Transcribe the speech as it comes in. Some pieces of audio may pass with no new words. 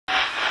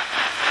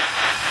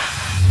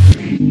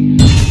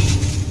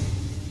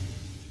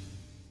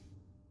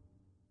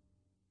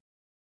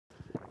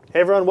Hey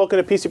everyone, welcome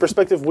to PC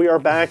Perspective. We are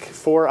back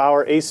for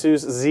our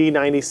ASUS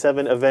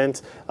Z97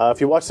 event.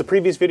 If you watched the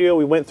previous video,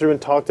 we went through and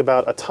talked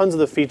about tons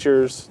of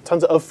features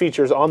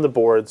on the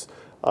boards,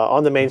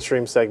 on the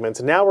mainstream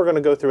segments. Now we're going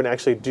to go through and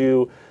actually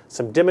do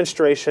some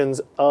demonstrations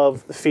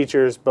of the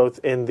features both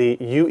in the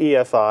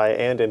UEFI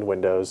and in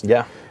Windows.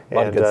 Yeah, a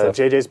lot of good stuff.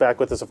 JJ's back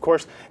with us, of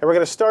course. And we're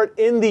going to start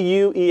in the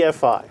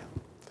UEFI.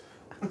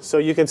 So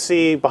you can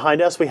see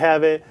behind us we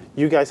have it.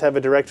 You guys have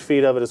a direct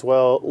feed of it as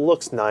well.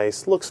 Looks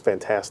nice. Looks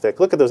fantastic.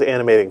 Look at those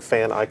animating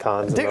fan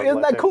icons. Dude,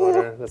 isn't that cool?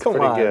 That's Come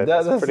pretty on. good.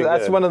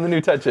 That's one of the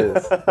new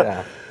touches.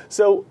 Yeah.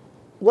 So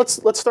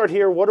let's start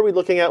here. What are we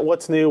looking at?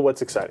 What's new?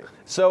 What's exciting?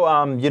 So,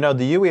 you know,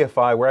 the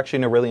UEFI, we're actually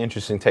in a really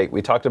interesting take.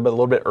 We talked about a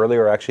little bit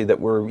earlier, actually, that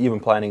we're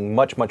even planning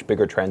much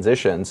bigger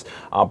transitions.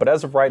 But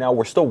as of right now,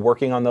 we're still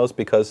working on those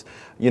because,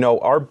 you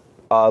know,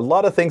 a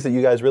lot of things that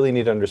you guys really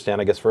need to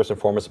understand, I guess, first and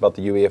foremost about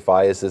the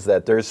UEFI is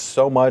that there's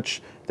so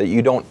much that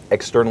you don't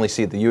externally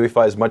see. The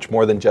UEFI is much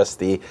more than just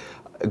the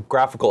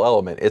graphical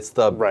element.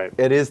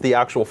 It is the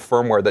actual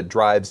firmware that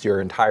drives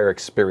your entire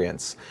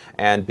experience.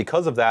 And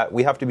because of that,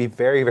 we have to be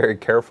very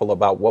careful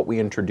about what we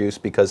introduce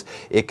because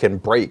it can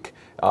break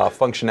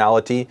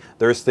functionality.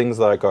 There's things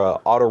like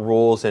auto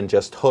rules and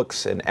just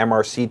hooks and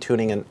MRC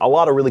tuning and a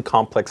lot of really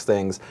complex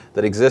things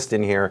that exist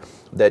in here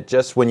that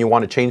just when you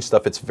want to change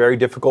stuff, it's very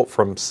difficult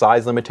from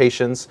size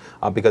limitations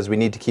because we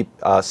need to keep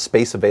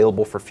space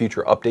available for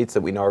future updates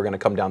that we know are going to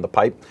come down the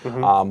pipe,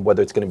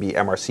 whether it's going to be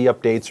MRC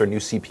updates or new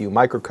CPU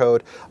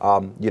microcode,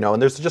 you know,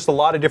 and there's just a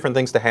lot of different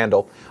things to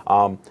handle.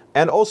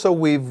 And also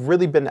we've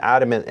really been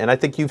adamant, and I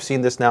think you've seen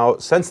this now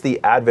since the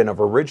advent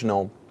of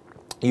original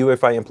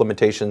UEFI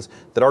implementations,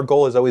 that our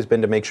goal has always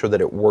been to make sure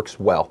that it works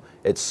well.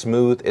 It's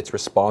smooth, it's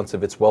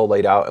responsive, it's well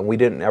laid out, and we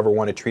didn't ever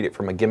want to treat it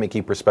from a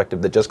gimmicky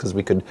perspective that just because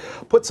we could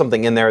put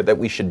something in there that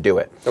we should do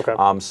it. Okay.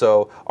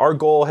 So our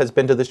goal has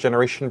been to this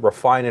generation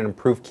refine and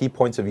improve key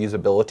points of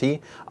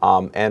usability,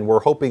 and we're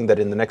hoping that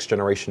in the next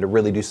generation to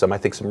really do some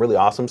really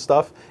awesome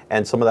stuff,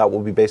 and some of that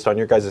will be based on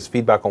your guys'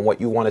 feedback on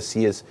what you want to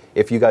see is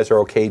if you guys are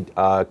okay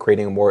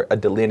creating a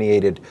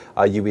delineated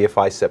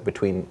UEFI set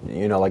between,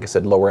 you know, like I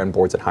said, lower end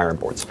boards and higher end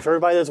boards. For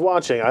everybody that's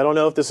watching, I don't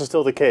know if this is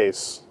still the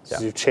case. So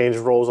you've changed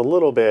roles a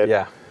little bit.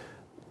 Yeah.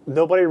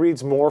 Nobody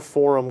reads more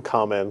forum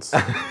comments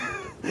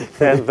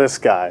than this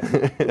guy.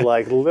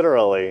 Like,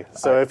 literally.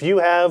 So if you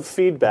have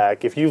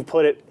feedback, if you've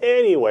put it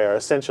anywhere,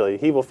 essentially,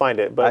 he will find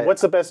it. But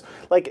what's the best,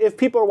 like, if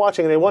people are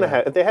watching and they want to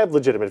have, if they have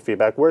legitimate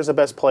feedback, where's the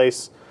best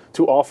place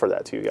to offer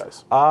that to you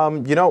guys?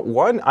 You know,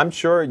 one, I'm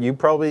sure you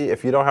probably,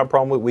 if you don't have a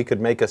problem with, we could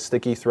make a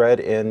sticky thread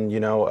in, you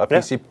know, a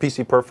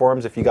PC Per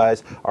forums if you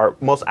guys are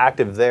most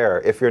active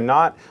there. If you're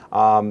not,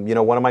 you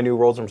know, one of my new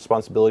roles and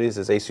responsibilities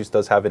is ASUS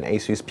does have an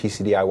ASUS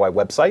PC DIY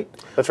website.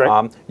 That's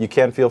right. You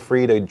can feel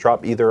free to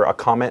drop either a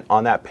comment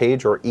on that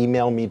page or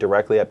email me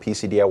directly at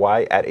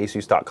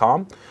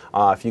pcdiy@asus.com.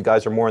 If you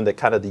guys are more in the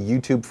kind of the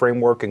YouTube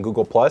framework and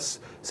Google+,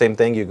 same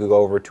thing, you could go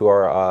over to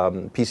our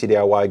PC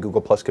DIY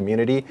Google+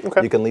 community.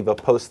 Okay. You can leave a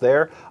post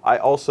there. I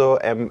also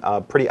am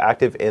pretty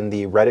active in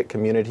the Reddit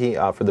community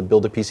for the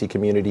Build a PC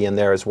community in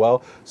there as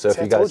well. So if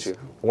you guys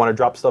want to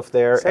drop stuff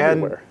there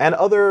and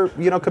other,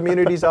 you know,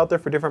 communities out there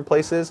for different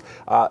places,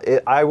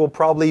 I will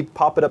probably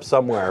pop it up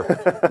somewhere,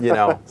 you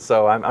know.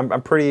 So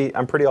I'm pretty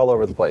all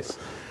over the place.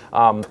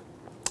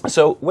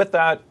 So with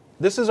that,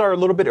 this is our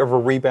little bit of a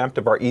revamp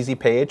of our easy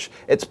page.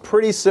 It's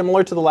pretty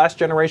similar to the last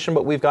generation,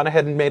 but we've gone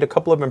ahead and made a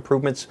couple of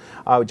improvements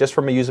just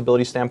from a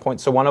usability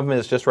standpoint. So one of them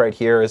is just right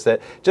here, is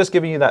that just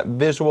giving you that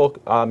visual,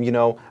 you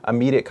know,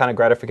 immediate kind of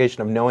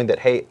gratification of knowing that,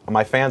 hey,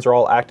 my fans are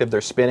all active,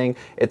 they're spinning.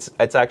 It's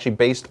actually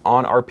based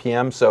on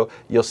RPM, so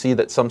you'll see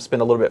that some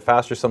spin a little bit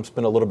faster, some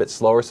spin a little bit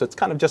slower. So it's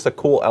kind of just a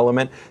cool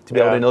element to be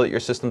able to know that your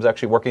system's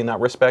actually working in that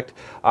respect.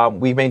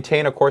 We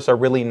maintain, of course, our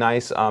really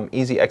nice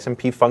easy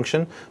XMP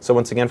function. So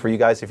once again, for you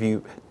guys, if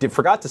you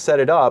forgot to set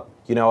it up,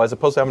 you know, as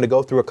opposed to having to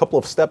go through a couple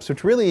of steps,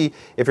 which really,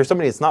 if you're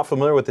somebody that's not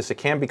familiar with this, it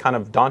can be kind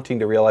of daunting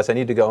to realize I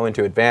need to go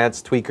into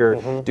advanced,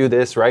 tweaker, do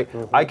this, right?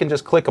 I can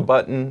just click a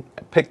button,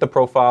 pick the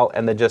profile,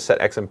 and then just set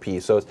XMP.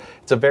 So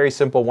it's a very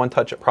simple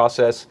one-touch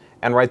process.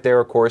 And right there,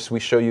 of course, we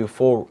show you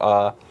full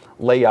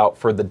layout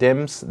for the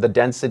DIMMs, the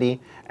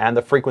density, and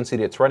the frequency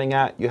that it's running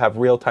at. You have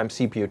real-time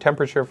CPU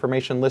temperature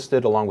information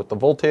listed along with the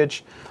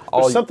voltage.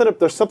 There's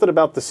something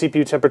about the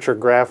CPU temperature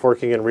graph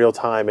working in real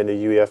time in the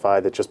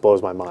UEFI that just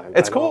blows my mind.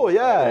 It's cool,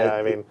 yeah.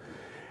 I mean,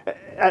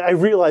 I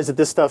realize that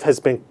this stuff it's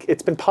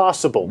been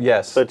possible.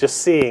 Yes. But just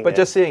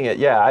seeing it,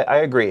 yeah, I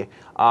agree.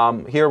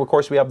 Here, of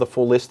course, we have the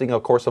full listing,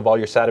 of course, of all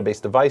your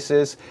SATA-based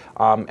devices,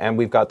 and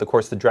we've got, of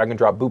course, the drag and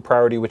drop boot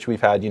priority, which we've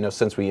had, you know,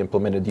 since we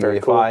implemented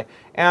UEFI. Cool.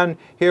 And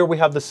here we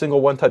have the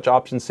single one-touch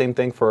option, same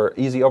thing for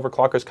easy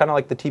overclockers, kind of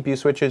like the TPU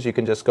switches. You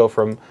can just go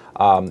from,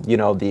 you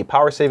know, the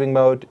power-saving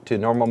mode to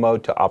normal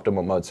mode to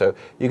optimal mode. So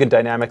you can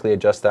dynamically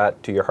adjust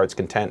that to your heart's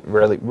content.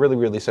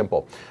 Really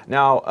simple.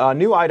 Now, a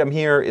new item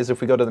here is if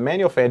we go to the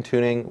manual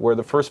FanTuning. We're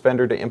the first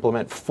vendor to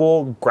implement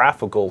full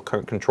graphical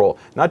control.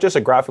 Not just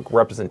a graphical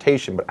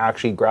representation, but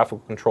actually graphical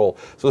control.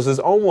 So this is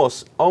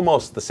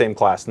almost the same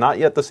class. Not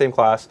yet the same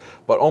class,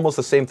 but almost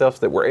the same stuff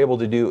that we're able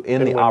to do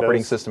in the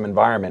operating system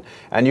environment.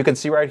 And you can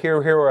see right here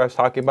where I was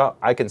talking about,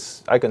 I can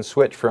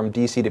switch from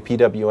DC to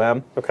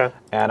PWM. Okay.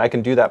 And I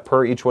can do that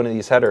per each one of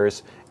these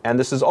headers. And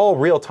this is all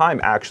real time,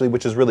 actually,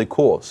 which is really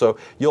cool. So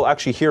you'll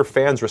actually hear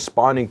fans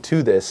responding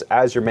to this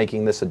as you're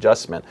making this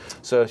adjustment.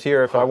 So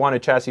here, if I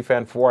wanted chassis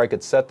fan 4, I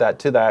could set that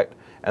to that,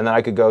 and then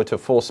I could go to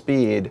full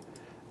speed,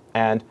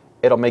 and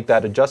it'll make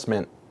that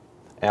adjustment.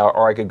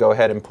 Or I could go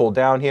ahead and pull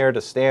down here to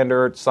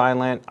standard,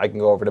 silent. I can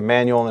go over to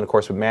manual, and of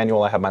course with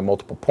manual I have my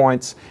multiple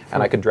points,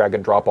 and I can drag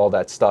and drop all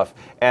that stuff.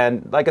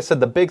 And like I said,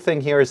 the big thing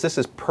here is this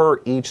is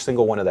per each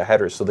single one of the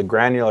headers. So the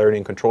granularity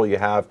and control you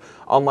have,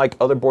 unlike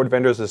other board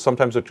vendors, is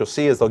sometimes what you'll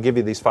see is they'll give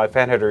you these 5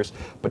 fan headers,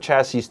 but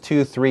chassis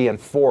 2, 3,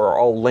 and 4 are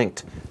all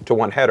linked to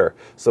one header.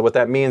 So what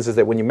that means is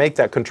that when you make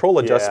that control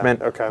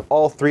adjustment,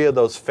 all 3 of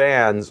those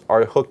fans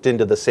are hooked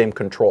into the same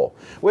control,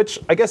 which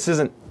I guess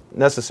isn't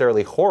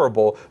necessarily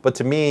horrible, but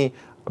to me,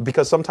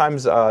 because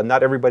sometimes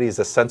not everybody is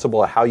as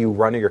sensible at how you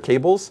run your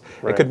cables.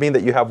 Right. It could mean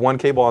that you have one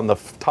cable on the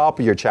top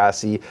of your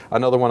chassis,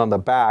 another one on the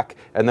back,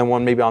 and then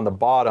one maybe on the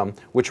bottom,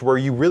 which where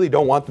you really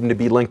don't want them to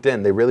be linked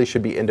in. They really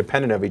should be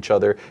independent of each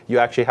other. You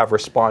actually have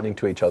responding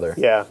to each other.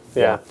 Yeah.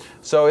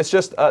 So it's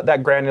just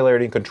that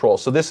granularity and control.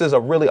 So this is a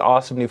really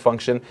awesome new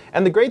function.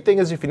 And the great thing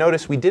is, if you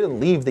notice, we didn't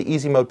leave the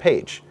easy mode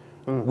page.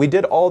 We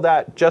did all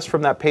that just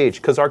from that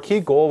page, because our key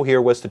goal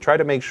here was to try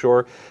to make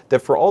sure that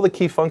for all the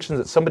key functions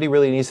that somebody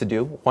really needs to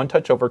do,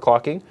 one-touch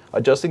overclocking,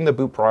 adjusting the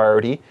boot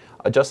priority,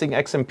 adjusting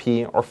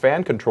XMP, or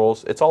fan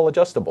controls, it's all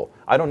adjustable.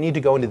 I don't need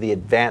to go into the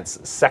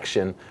advanced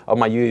section of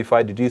my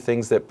UEFI to do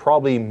things that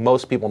probably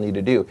most people need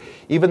to do.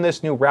 Even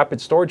this new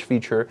rapid storage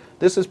feature,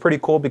 this is pretty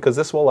cool because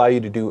this will allow you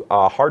to do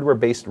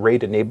hardware-based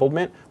RAID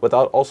enablement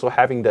without also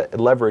having to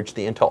leverage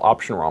the Intel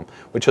option ROM,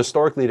 which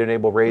historically to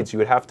enable RAIDs, you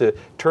would have to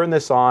turn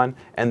this on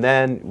and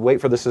then wait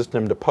for the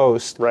system to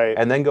post,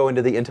 and then go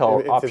into the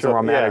Intel option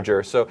ROM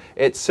manager. So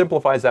it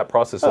simplifies that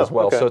process as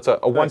well. So it's a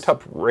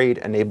one-touch RAID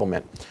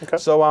enablement.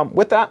 So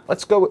with that,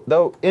 let's go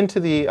though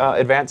into the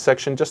advanced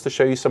section just to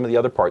show you some of the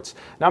other parts.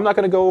 Now I'm not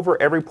going to go over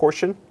every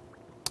portion,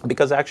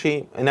 because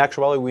actually, in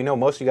actuality, we know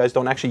most of you guys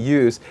don't actually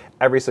use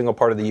every single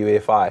part of the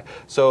UEFI.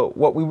 So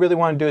what we really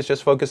want to do is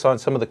just focus on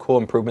some of the cool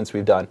improvements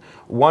we've done.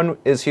 One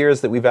is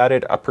that we've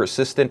added a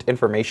persistent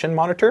information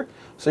monitor.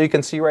 So you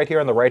can see right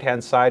here on the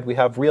right-hand side, we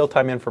have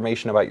real-time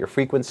information about your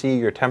frequency,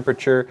 your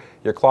temperature,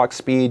 your clock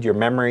speed, your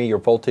memory, your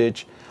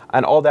voltage,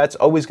 and all that's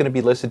always going to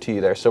be listed to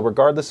you there. So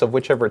regardless of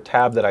whichever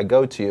tab that I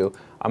go to,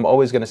 I'm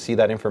always going to see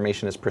that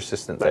information is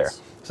persistent there.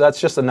 So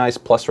that's just a nice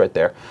plus right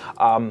there.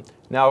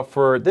 Now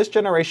for this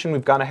generation,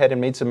 we've gone ahead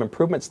and made some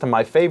improvements to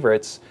my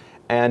favorites.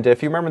 And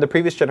if you remember the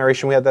previous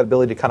generation, we had that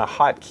ability to kind of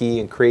hotkey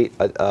and create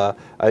a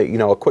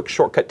quick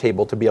shortcut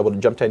table to be able to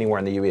jump to anywhere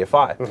in the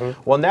UEFI.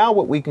 Well, now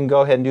what we can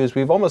go ahead and do is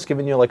we've almost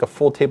given you like a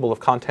full table of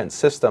content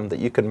system that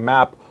you can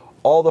map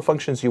all the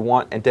functions you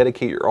want and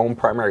dedicate your own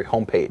primary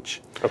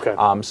homepage.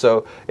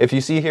 So if you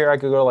see here, I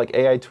could go to like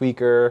AI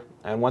Tweaker,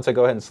 and once I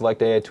go ahead and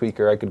select AI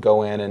Tweaker, I could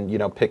go in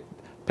and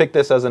pick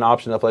this as an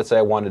option if, let's say,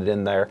 I wanted it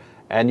in there.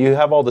 And you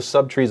have all the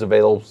subtrees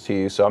available to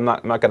you, so I'm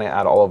not going to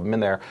add all of them in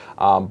there.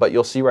 But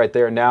you'll see right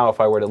there now,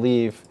 if I were to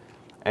leave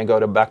and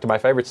go back to my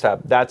favorites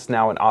tab, that's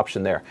now an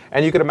option there.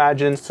 And you can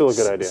imagine still a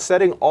good idea.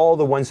 Setting all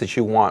the ones that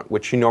you want,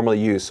 which you normally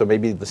use. So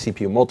maybe the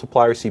CPU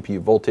multiplier, CPU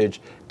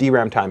voltage,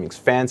 DRAM timings,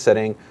 fan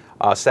setting,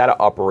 SATA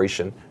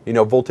operation,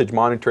 voltage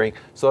monitoring.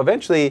 So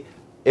eventually,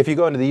 if you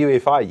go into the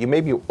UEFI, you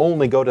maybe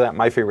only go to that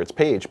My Favorites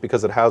page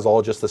because it has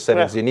all just the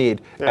settings you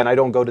need, and I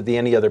don't go to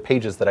any other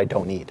pages that I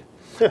don't need.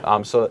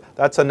 So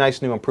that's a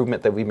nice new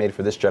improvement that we made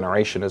for this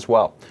generation as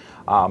well.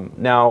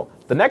 Now,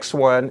 the next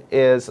one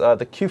is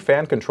the Q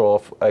fan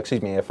control.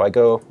 If I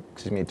go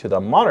to the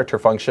monitor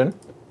function,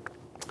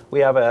 we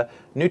have a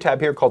new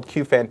tab here called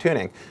Q fan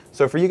tuning.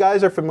 So for you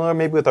guys who are familiar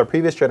maybe with our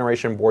previous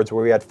generation boards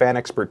where we had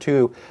FanXpert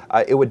 2,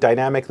 it would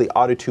dynamically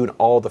auto-tune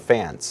all the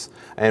fans,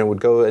 and it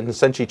would go and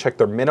essentially check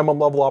their minimum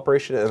level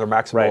operation and their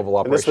maximum level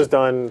operation. And this was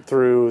done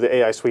through the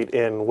AI suite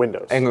in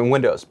Windows. And in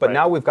Windows. But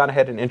now we've gone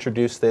ahead and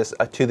introduced this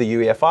to the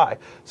UEFI.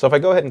 So if I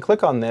go ahead and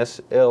click on this,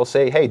 it'll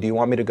say, hey, do you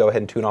want me to go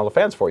ahead and tune all the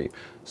fans for you?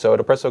 So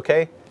it'll press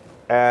OK.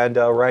 And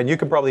Ryan, you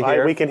can probably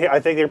hear. We can hear.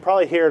 I think they can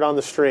probably hear it on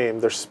the stream.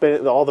 They're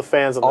spinning all the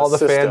fans on the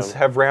system. All the fans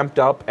have ramped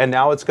up, and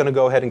now it's going to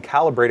go ahead and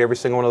calibrate every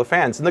single one of the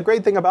fans. And the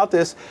great thing about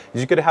this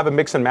is you could have a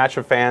mix and match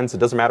of fans. It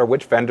doesn't matter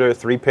which vendor,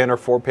 3-pin or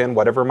 4-pin,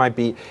 whatever it might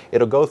be.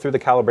 It'll go through the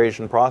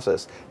calibration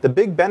process. The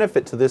big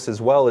benefit to this as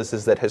well is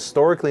that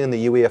historically in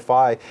the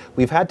UEFI,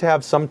 we've had to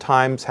have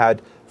sometimes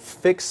had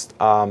fixed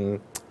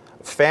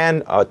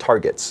fan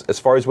targets as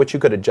far as what you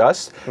could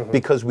adjust,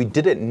 because we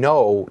didn't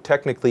know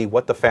technically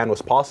what the fan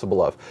was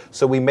possible of.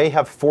 So we may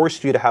have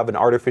forced you to have an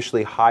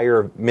artificially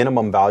higher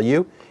minimum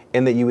value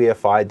in the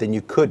UEFI, then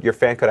your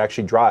fan could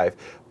actually drive,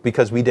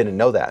 because we didn't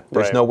know that.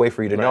 There's no way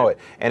for you to know it.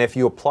 And if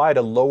you applied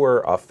a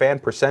lower fan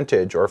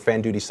percentage or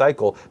fan duty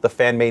cycle, the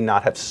fan may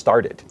not have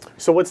started.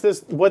 So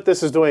what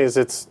this is doing is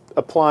it's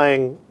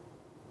applying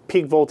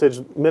peak voltage,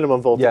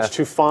 minimum voltage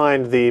to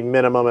find the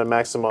minimum and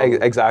maximum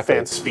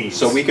fan speed.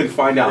 So we can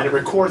find out. And it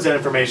records that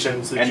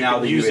information so that you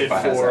can use it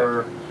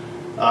for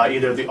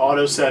either the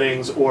auto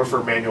settings or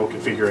for manual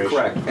configuration.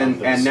 Correct.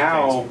 And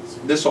now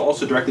this will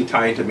also directly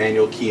tie into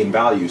manual key and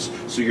values.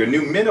 So your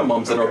new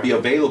minimums that will be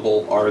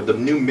available are the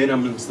new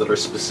minimums that are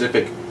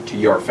specific to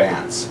your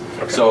fans.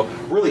 So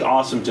really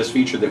awesome just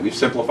feature that we've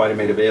simplified and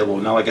made available.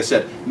 Now, like I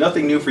said,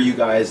 nothing new for you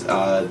guys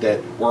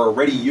that were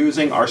already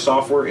using our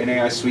software in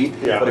AI Suite.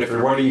 But if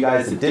you're one of you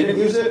guys that didn't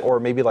use it, or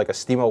maybe like a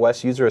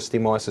SteamOS user, as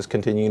SteamOS is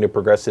continuing to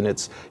progress in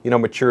its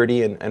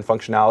maturity and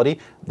functionality,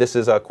 this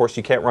is, of course,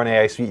 you can't run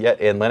AI Suite yet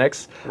in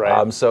Linux.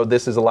 So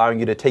this is allowing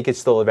you to take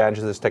still advantage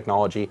of this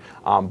technology,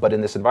 but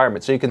in this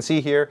environment. So you can see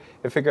here,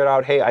 it figured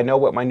out, hey, I know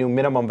what my new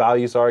minimum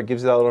values are. It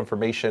gives you that little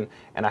information,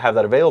 and I have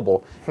that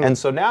available. And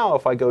so now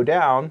if I go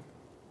down,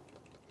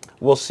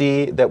 we'll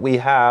see that we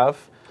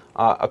have,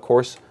 of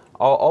course,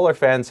 all our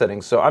fan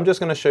settings. So I'm just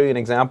going to show you an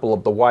example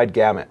of the wide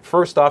gamut.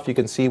 First off, you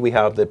can see we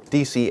have the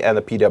DC and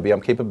the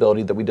PWM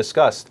capability that we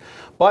discussed.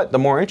 But the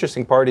more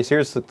interesting part is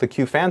here's the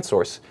Q fan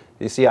source.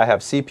 You see I have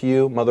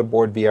CPU,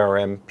 motherboard,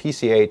 VRM,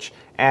 PCH,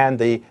 and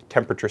the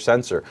temperature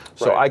sensor.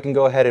 So I can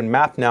go ahead and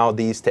map now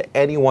these to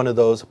any one of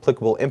those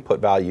applicable input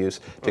values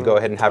to go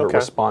ahead and have it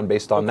respond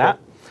based on that.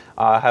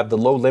 Have the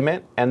low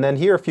limit. And then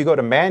here, if you go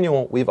to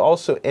manual, we've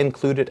also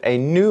included a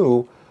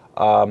new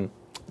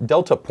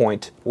delta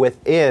point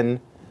within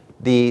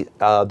the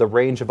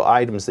range of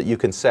items that you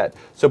can set.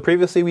 So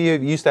previously we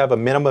used to have a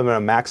minimum and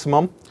a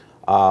maximum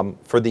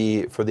for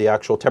the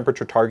actual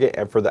temperature target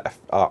and for the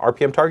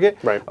RPM target.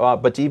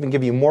 But to even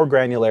give you more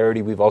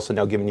granularity, we've also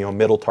now given you a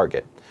middle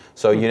target.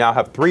 So you now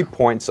have 3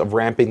 points of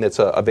ramping that's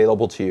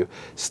available to you.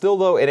 Still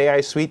though, in AI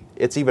Suite,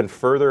 it's even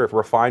further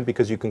refined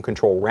because you can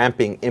control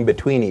ramping in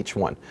between each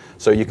one.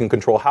 So you can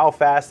control how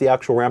fast the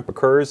actual ramp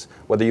occurs,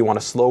 whether you want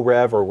a slow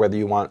rev or whether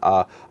you want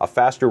a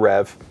faster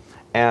rev.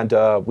 And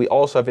we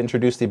also have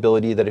introduced the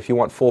ability that if you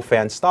want full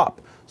fan stop,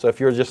 so if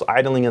you're just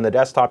idling in the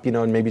desktop,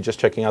 and maybe just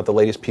checking out the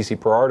latest PC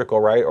Pro article,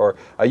 or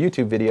a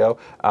YouTube video,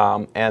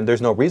 and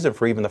there's no reason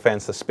for even the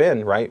fans to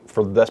spin,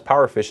 for the best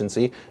power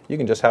efficiency, you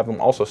can just have them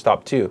also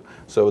stop too,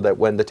 so that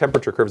when the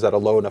temperature curve's at a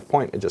low enough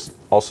point, it just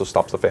also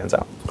stops the fans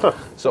out.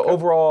 So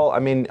overall, I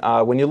mean,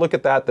 when you look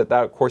at that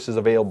of course is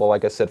available,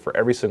 like I said, for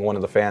every single one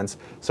of the fans.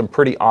 Some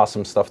pretty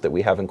awesome stuff that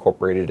we have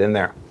incorporated in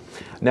there.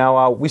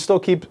 Now, we still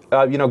keep,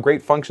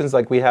 great functions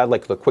like we had,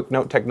 like the quick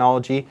note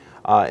technology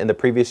in the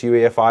previous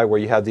UEFI, where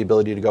you had the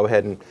ability to go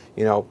ahead and,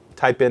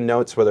 type in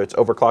notes, whether it's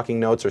overclocking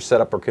notes or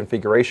setup or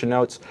configuration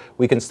notes.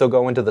 We can still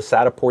go into the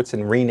SATA ports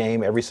and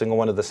rename every single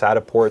one of the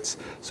SATA ports,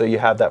 so you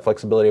have that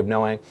flexibility of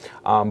knowing.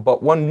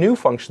 But one new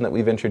function that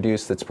we've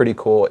introduced that's pretty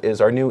cool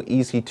is our new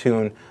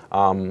EasyTune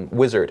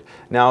wizard.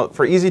 Now,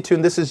 for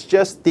EasyTune, this is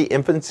just the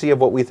infancy of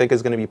what we think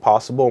is going to be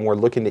possible, and we're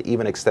looking to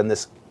even extend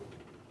this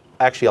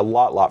actually a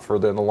lot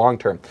further in the long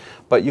term.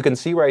 But you can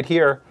see right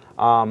here,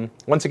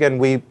 once again,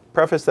 we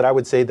preface that I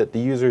would say that the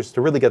users,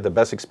 to really get the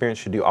best experience,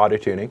 should do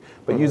auto-tuning.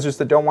 But users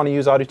that don't want to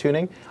use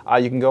auto-tuning,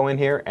 you can go in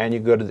here and you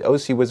can go to the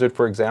OC Wizard,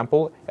 for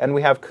example, and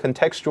we have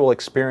contextual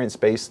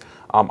experience-based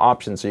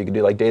options. So you can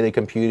do like daily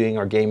computing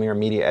or gaming or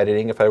media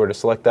editing. If I were to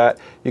select that,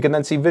 you can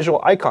then see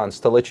visual icons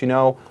to let you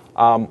know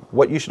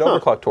what you should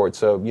overclock towards.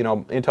 So,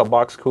 Intel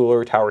box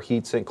cooler, tower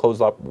heatsink,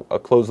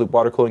 closed loop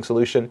water cooling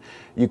solution.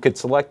 You could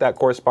select that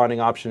corresponding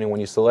option, and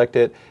when you select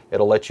it,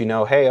 it'll let you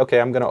know, hey,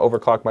 okay, I'm going to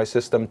overclock my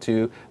system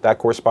to that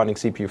corresponding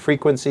CPU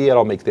frequency.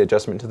 It'll make the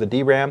adjustment to the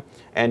DRAM,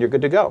 and you're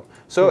good to go.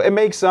 So it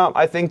makes,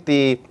 I think,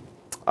 the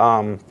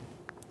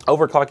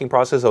overclocking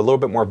process a little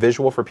bit more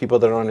visual for people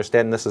that don't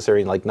understand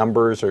necessarily like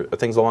numbers or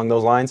things along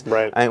those lines.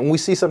 And we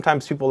see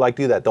sometimes people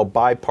do that. They'll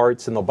buy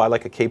parts and they'll buy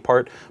like a K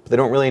part, but they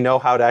don't really know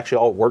how it actually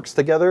all works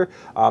together.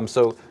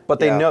 But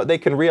they know they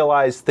can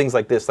realize things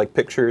like this, like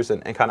pictures,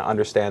 and kind of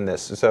understand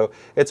this. So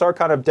it's our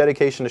kind of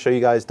dedication to show you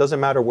guys, doesn't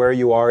matter where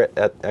you are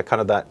at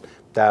kind of that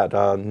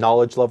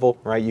knowledge level,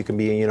 right? You can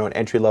be, an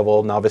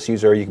entry-level novice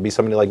user. You can be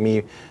somebody like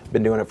me,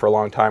 been doing it for a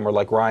long time, or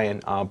like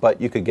Ryan,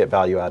 but you could get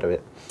value out of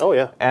it. Oh,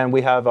 yeah. And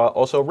we have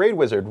also RAID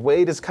Wizard.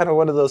 RAID is kind of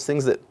one of those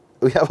things that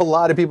we have a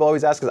lot of people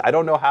always ask us, I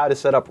don't know how to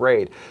set up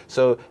RAID.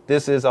 So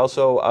this is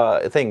also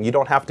a thing. You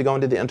don't have to go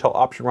into the Intel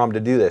option ROM to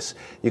do this.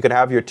 You can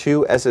have your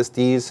 2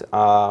 SSDs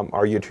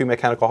or your 2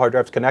 mechanical hard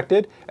drives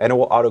connected, and it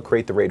will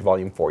auto-create the RAID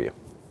volume for you.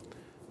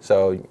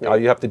 So all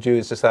you have to do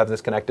is just have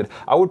this connected.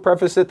 I would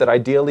preface it that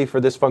ideally for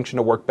this function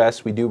to work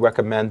best, we do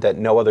recommend that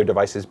no other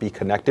devices be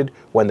connected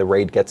when the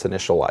RAID gets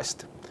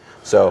initialized.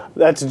 So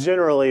that's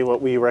generally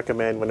what we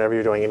recommend whenever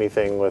you're doing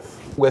anything with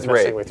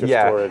RAID, with your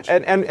storage.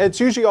 And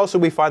it's usually also,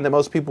 we find that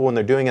most people, when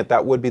they're doing it,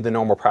 that would be the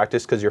normal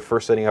practice, because you're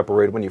first setting up a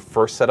RAID when you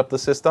first set up the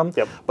system.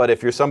 But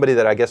if you're somebody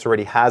that I guess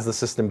already has the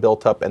system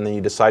built up and then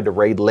you decide to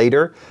RAID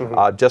later,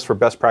 just for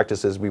best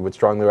practices, we would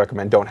strongly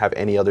recommend don't have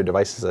any other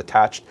devices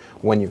attached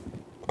when you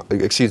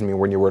excuse me,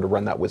 when you were to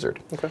run that wizard.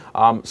 Okay.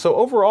 So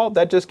overall,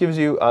 that just gives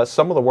you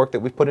some of the work that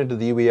we've put into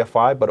the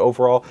UEFI, but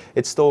overall,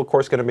 it's still, of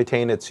course, going to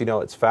maintain its,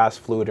 its fast,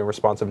 fluid, and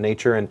responsive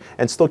nature,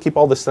 and still keep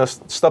all the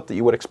stuff that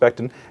you would expect.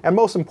 And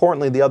most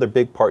importantly, the other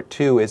big part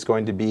too is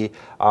going to be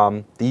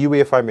the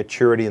UEFI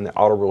maturity and the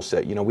auto rule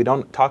set. We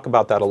don't talk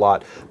about that a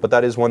lot, but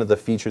that is one of the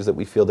features that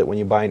we feel that when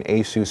you buy an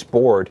ASUS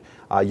board,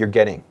 you're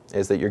getting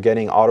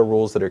auto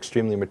rules that are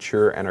extremely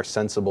mature and are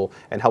sensible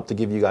and help to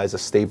give you guys a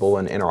stable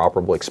and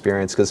interoperable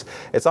experience, because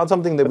it's not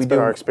something that we do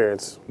our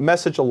experience.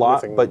 Message a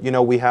lot, but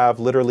we have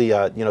literally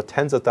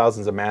tens of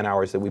thousands of man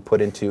hours that we put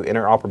into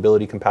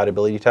interoperability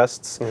compatibility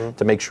tests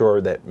to make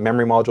sure that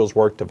memory modules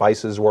work,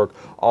 devices work,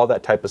 all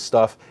that type of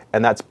stuff,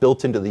 and that's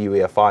built into the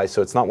UEFI.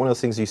 So it's not one of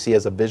those things you see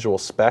as a visual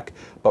spec,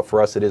 but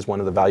for us it is one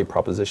of the value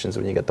propositions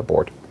when you get the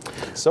board.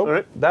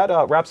 So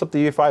that wraps up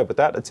the UEFI. With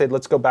that, I'd say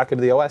let's go back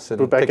into the OS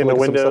and back into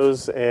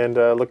Windows and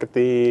look at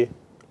the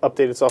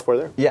updated software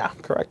there. Yeah,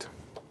 correct.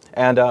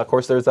 And of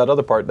course, there's that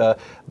other part, of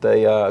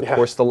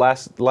course, the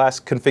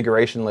last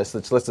configuration list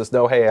that lets us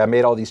know, hey, I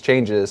made all these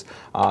changes.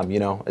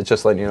 It's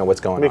just letting you know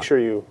what's going on. Make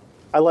sure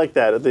I like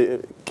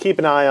that. Keep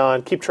an eye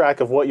on, keep track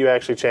of what you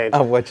actually changed.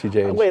 Of what you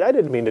changed. Wait, I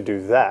didn't mean to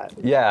do that.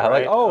 Yeah,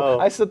 right?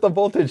 I set the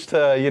voltage to,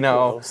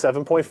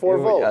 7.4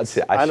 volts.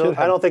 I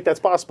don't think that's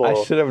possible.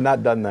 I should have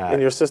not done that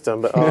in your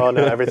system, but oh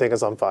no, everything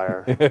is on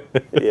fire.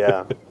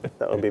 Yeah,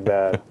 that would be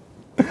bad.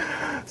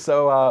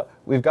 So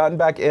we've gotten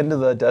back into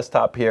the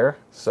desktop here,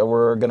 so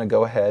we're going to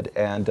go ahead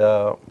and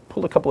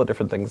pull a couple of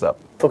different things up.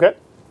 Okay.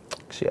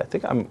 Actually, I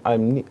think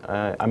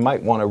I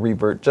might want to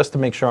revert just to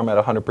make sure I'm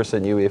at 100%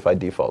 UEFI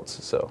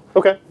defaults. So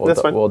okay,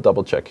 that's fine. We'll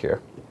double check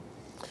here.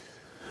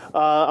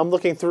 I'm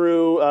looking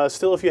through.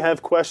 Still, if you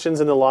have questions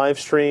in the live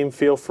stream,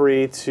 feel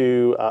free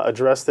to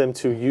address them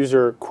to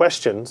user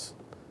questions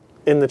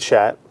in the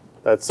chat.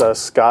 That's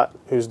Scott,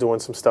 who's doing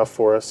some stuff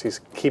for us. He's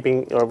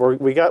keeping.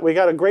 We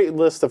got a great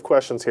list of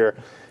questions here,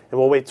 and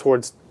we'll wait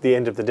towards the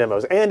end of the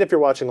demos. And if you're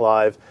watching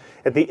live,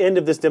 at the end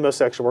of this demo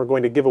section, we're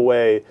going to give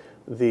away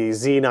the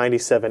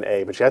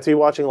Z97A. But you have to be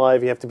watching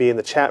live. You have to be in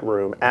the chat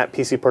room at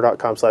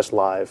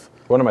pcper.com/live.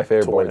 One of my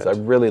favorite boards. I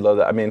really love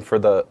that. I mean, for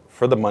the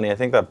money, I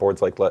think that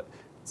board's like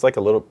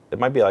it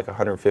might be like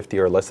 150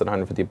 or less than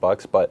 150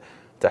 bucks. But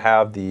to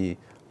have the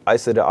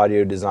SATA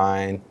audio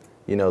design,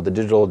 the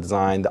digital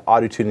design, the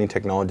AutoTuning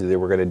technology that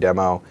we're going to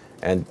demo,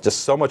 and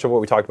just so much of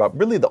what we talked about.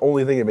 Really, the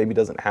only thing it maybe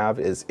doesn't have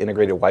is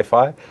integrated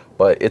Wi-Fi,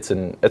 but it's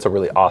a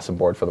really awesome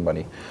board for the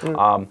money.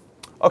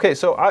 Okay,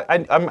 so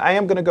I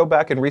am going to go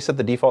back and reset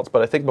the defaults,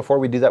 but I think before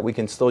we do that, we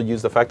can still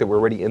use the fact that we're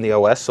already in the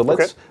OS. So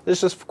let's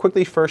just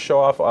quickly first show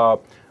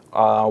off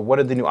what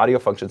are the new audio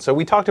functions. So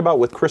we talked about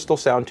with Crystal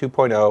Sound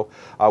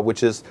 2.0,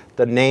 which is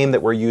the name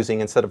that we're using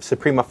instead of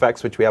Supreme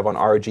Effects, which we have on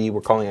ROG.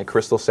 We're calling it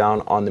Crystal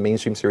Sound on the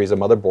mainstream series of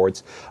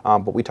motherboards.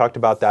 But we talked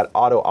about that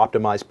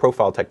auto-optimized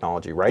profile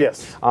technology, right?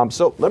 Yes.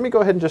 So let me go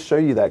ahead and just show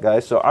you that,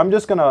 guys. So I'm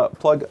just going to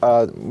plug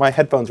my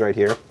headphones right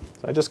here.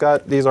 I just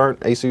got, these aren't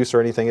ASUS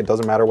or anything, it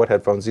doesn't matter what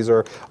headphones. These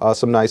are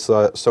some nice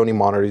Sony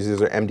monitors. These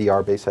are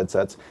MDR-based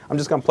headsets. I'm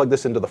just going to plug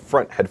this into the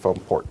front headphone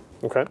port.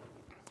 Okay.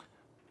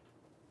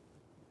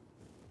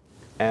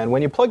 And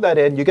when you plug that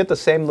in, you get the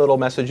same little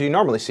message you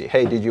normally see.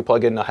 Hey, did you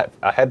plug in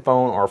a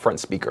headphone or a front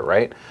speaker,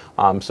 right?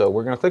 So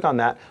we're going to click on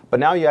that. But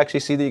now you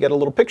actually see that you get a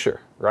little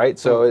picture, right?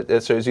 So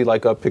it shows you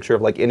like a picture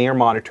of like in-ear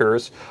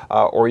monitors,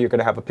 or you're going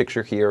to have a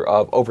picture here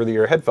of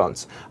over-the-ear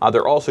headphones.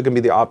 There also can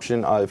be the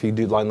option, if you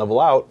do line level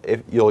out,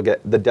 if you'll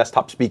get the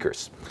desktop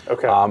speakers.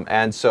 Okay.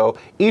 And so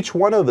each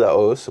one of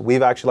those,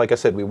 we've actually, like I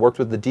said, we worked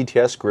with the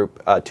DTS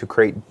group to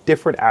create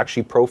different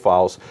actually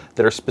profiles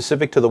that are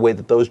specific to the way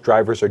that those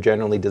drivers are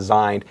generally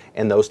designed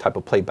in those type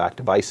of playback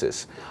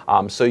devices.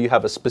 So you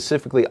have a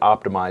specifically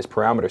optimized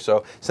parameter.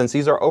 So since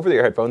these are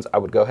over-the-ear headphones, I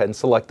would go ahead and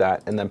select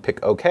that and then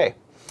pick OK.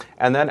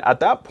 And then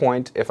at that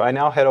point, if I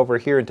now head over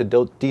here into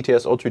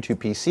DTS Ultra 2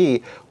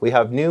 PC, we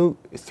have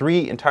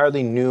three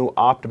entirely new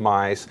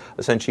optimized,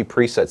 essentially,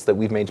 presets that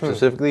we've made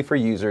specifically for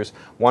users.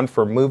 One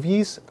for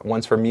movies,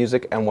 one's for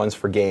music, and one's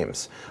for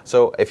games.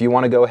 So if you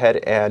want to go ahead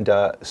and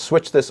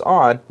switch this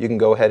on, you can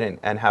go ahead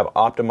and have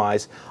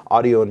optimized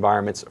audio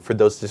environments for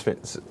those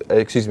different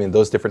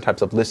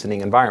types of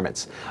listening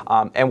environments.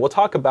 And we'll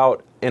talk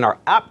about in our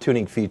app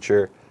tuning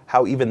feature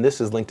how even this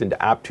is linked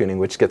into app tuning,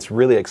 which gets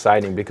really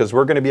exciting because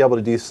we're going to be able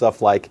to do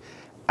stuff like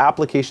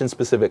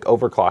application-specific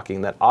overclocking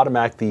that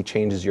automatically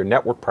changes your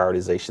network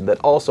prioritization, that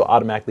also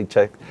automatically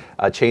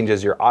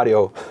changes your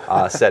audio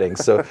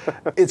settings. So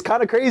it's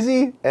kind of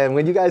crazy, and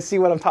when you guys see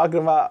what I'm talking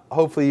about,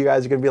 hopefully you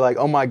guys are going to be like,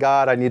 oh my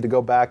God, I need to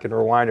go back and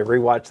rewind and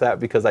rewatch that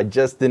because I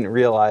just didn't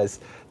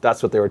realize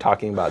that's what they were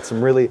talking about. Some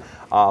really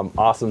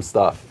awesome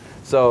stuff.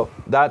 So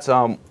that's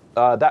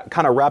that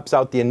kind of wraps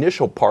out the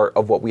initial part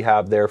of what we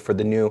have there for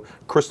the new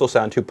Crystal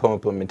Sound 2.0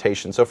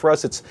 implementation. So for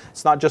us, it's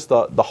not just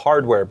the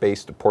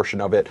hardware-based portion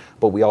of it,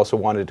 but we also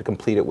wanted to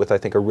complete it with, I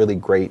think, a really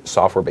great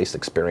software-based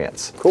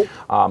experience. Cool.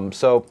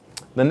 So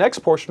The next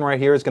portion right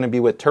here is going to be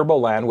with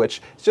TurboLAN,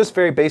 which is just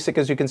very basic.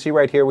 As you can see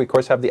right here, we of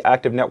course have the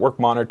active network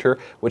monitor,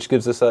 which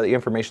gives us the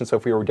information. So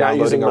if we were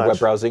downloading or web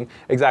browsing,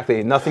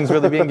 exactly, nothing's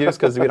really being used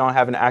because we don't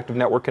have an active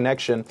network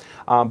connection.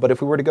 But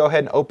if we were to go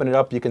ahead and open it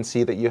up, you can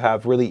see that you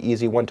have really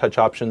easy one-touch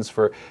options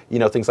for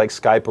things like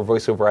Skype or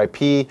voice over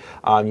IP,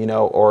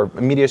 or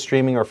media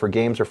streaming, or for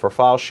games or for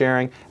file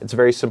sharing. It's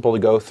very simple to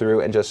go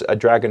through and just a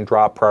drag and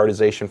drop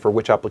prioritization for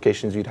which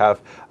applications you'd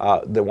have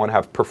that want to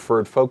have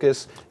preferred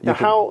focus.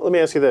 Now, let me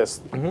ask you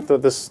this.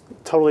 This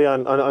totally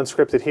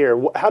unscripted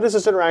here. How does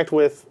this interact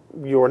with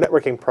your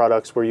networking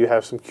products where you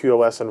have some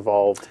QoS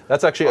involved?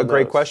 That's actually a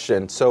great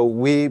question. So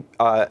we,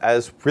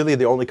 as really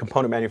the only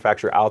component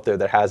manufacturer out there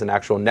that has an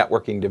actual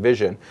networking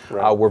division,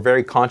 we're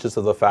very conscious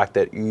of the fact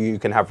that you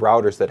can have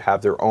routers that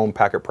have their own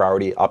packet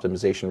priority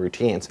optimization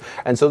routines.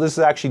 And so this is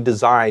actually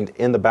designed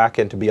in the back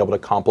end to be able to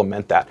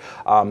complement that.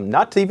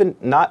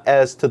 Not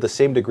as to the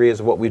same degree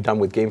as what we've done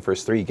with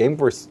GameFirst 3.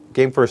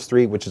 GameFirst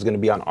 3, which is going to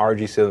be on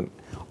ROG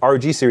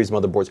series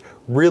motherboards,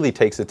 really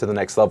takes it to the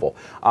next level.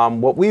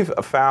 What we've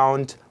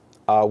found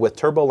with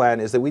TurboLAN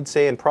is that we'd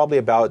say in probably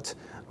about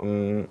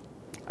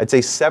I'd say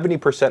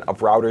 70% of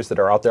routers that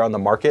are out there on the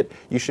market,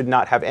 you should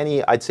not have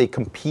any, I'd say,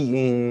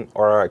 competing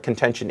or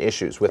contention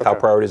issues with how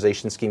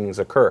prioritization schemings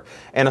occur.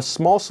 And a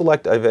small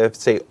select of, I'd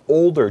say,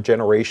 older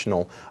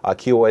generational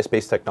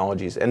QoS-based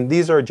technologies. And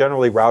these are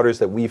generally routers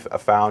that we've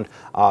found,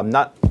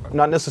 not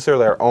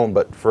necessarily our own,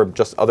 but for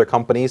just other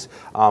companies,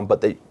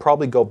 but they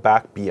probably go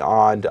back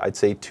beyond, I'd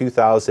say,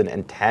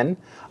 2010.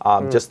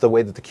 Just the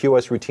way that the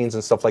QoS routines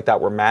and stuff like that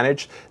were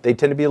managed, they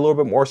tend to be a little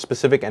bit more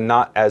specific and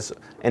not as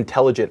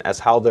intelligent as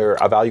how they're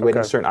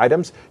evaluating certain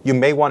items. You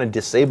may want to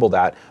disable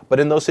that, but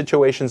in those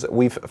situations,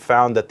 we've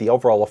found that the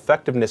overall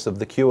effectiveness of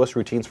the QoS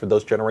routines for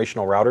those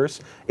generational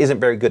routers isn't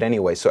very good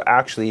anyway. So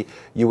actually,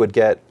 you would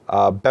get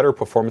better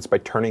performance by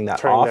turning that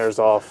off. Turning theirs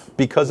off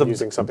because of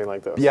using something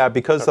like this. Yeah,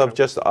 because of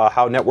just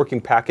how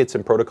networking packets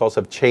and protocols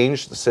have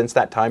changed since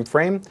that time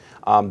frame.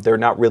 They're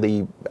not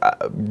really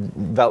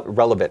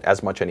relevant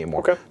as much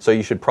anymore. So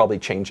you should probably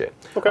change it.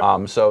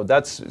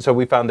 So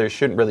we found there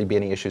shouldn't really be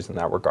any issues in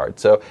that regard.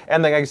 So,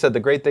 and like I said, the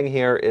great thing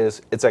here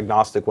is it's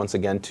agnostic once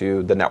again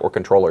to the network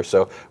controller.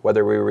 So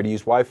whether we were to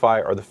use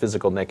Wi-Fi or the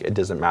physical NIC, it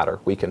doesn't matter.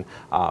 We can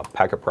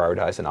packet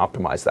prioritize and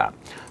optimize that.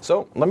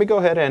 So let me go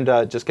ahead and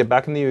just get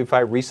back in the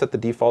UEFI, reset the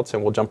defaults,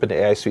 and we'll jump into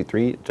AI Suite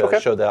 3 to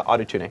show the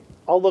auto-tuning.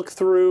 I'll look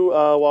through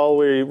while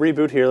we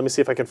reboot here. Let me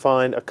see if I can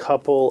find a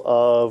couple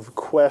of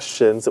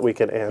questions that we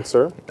can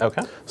answer.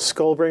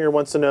 Skullbringer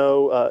wants to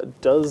know,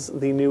 does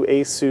the new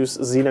ASUS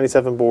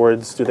Z97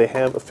 boards, do they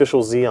have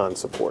official Xeon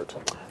support?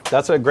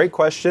 That's a great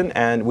question,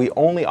 and we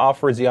only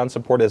offer Xeon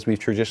support as we've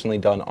traditionally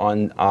done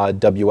on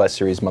WS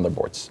series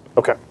motherboards.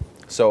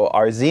 So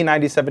our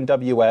Z97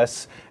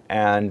 WS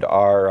and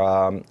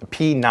our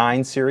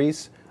P9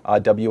 series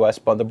WS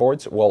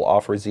motherboards will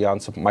offer Xeon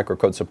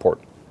microcode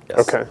support.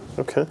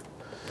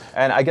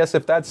 And I guess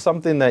if that's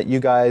something that you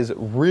guys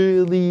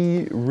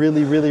really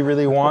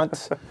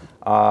want,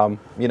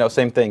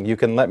 same thing. You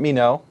can let me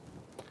know.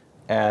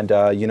 And,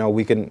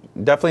 we can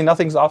definitely,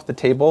 nothing's off the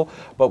table,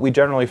 but we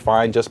generally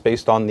find just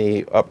based on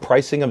the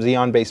pricing of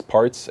Xeon-based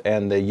parts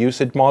and the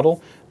usage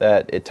model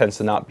that it tends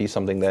to not be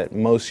something that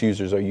most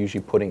users are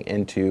usually putting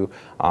into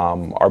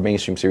our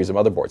mainstream series of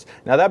motherboards.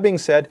 Now, that being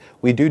said,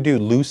 we do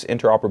loose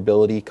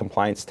interoperability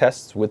compliance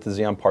tests with the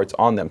Xeon parts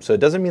on them. So it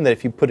doesn't mean that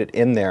if you put it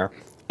in there,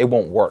 it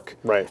won't work.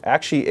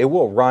 Actually, it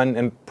will run,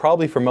 and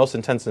probably for most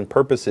intents and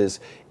purposes,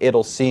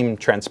 it'll seem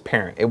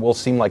transparent. It will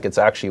seem like it's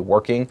actually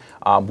working.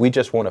 We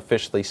just won't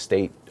officially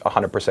state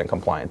 100%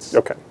 compliance.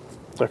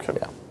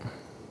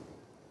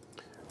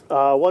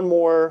 One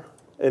more,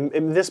 and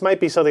this might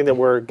be something that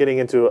we're getting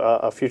into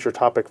a future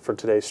topic for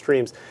today's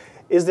streams.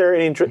 Is there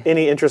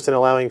any interest in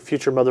allowing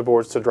future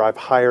motherboards to drive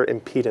higher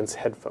impedance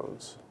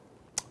headphones?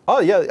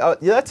 Oh yeah,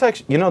 that's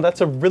actually,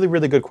 that's a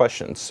really good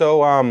question.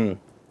 So.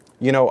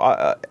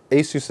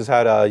 ASUS has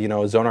had a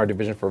Zonar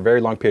division for a very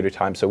long period of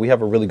time, so we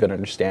have a really good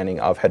understanding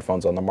of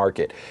headphones on the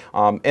market.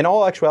 In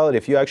all actuality,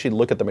 if you actually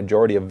look at the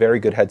majority of very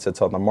good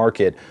headsets on the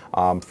market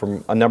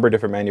from a number of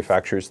different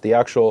manufacturers, the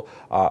actual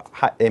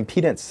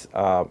impedance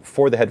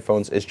for the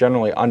headphones is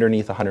generally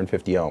underneath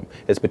 150 ohm.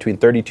 It's between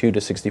 32 to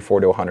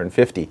 64 to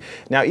 150.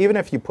 Now, even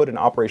if you put an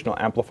operational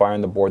amplifier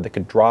on the board that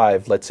could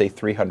drive, let's say,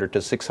 300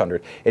 to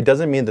 600, it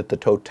doesn't mean that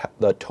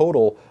the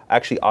total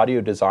actually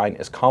audio design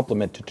is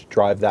complemented to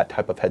drive that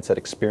type of headset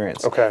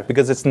experience.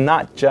 Because it's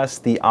not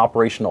just the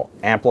operational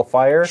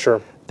amplifier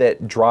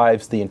that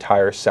drives the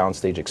entire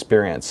soundstage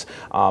experience.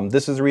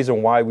 This is the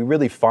reason why we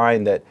really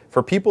find that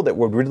for people that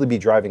would really be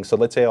driving, so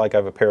let's say like I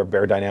have a pair of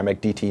Beyerdynamic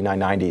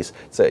DT990s,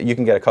 so you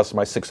can get a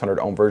customized 600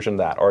 ohm version of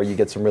that, or you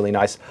get some really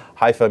nice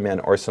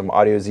HiFi or some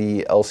Audio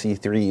Z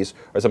LC3s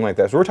or something like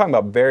that. So we're talking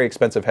about very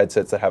expensive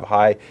headsets that have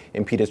high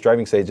impedance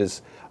driving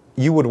stages.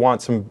 You would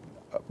want some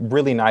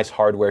really nice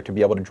hardware to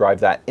be able to drive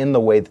that in the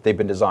way that they've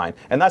been designed.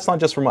 And that's not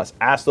just from us.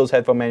 Ask those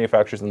headphone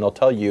manufacturers and they'll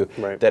tell you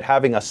that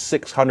having a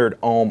 600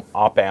 ohm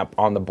op amp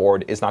on the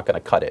board is not going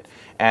to cut it.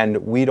 And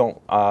we don't,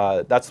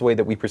 that's the way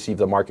that we perceive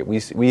the market.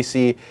 We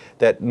see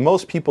that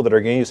most people that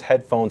are going to use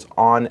headphones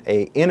on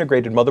a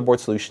integrated motherboard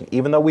solution,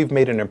 even though we've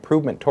made an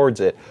improvement towards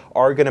it,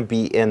 are going to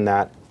be in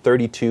that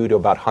 32 to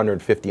about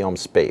 150 ohm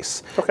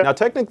space. Now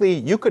technically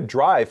you could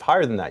drive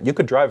higher than that. You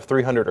could drive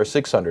 300 or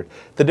 600.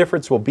 The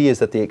difference will be is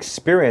that the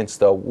experience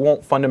though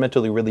won't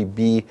fundamentally really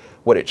be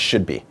what it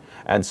should be.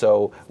 And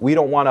so we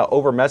don't want to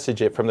over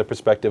message it from the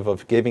perspective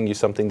of giving you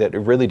something that it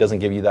really doesn't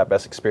give you that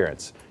best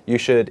experience. You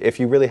should, if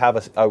you really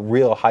have a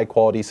real high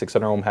quality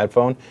 600 ohm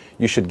headphone,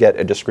 you should get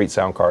a discrete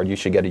sound card. You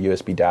should get a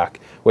USB DAC,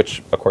 which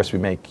of course we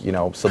make, you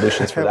know,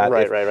 solutions for that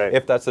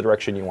if that's the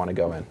direction you want to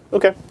go in.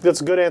 Okay,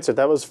 that's a good answer.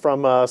 That was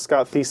from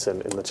Scott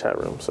Thiessen in the chat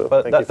room. So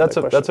but thank you for that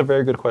question. That's a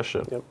very good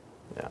question. Yep.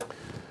 Yeah.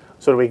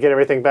 So do we get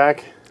everything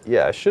back?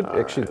 Yeah, it should.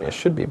 It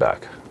should be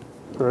back.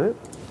 All right.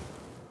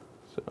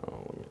 So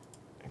let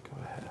me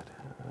go ahead.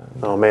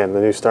 Oh man,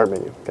 the new start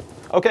menu.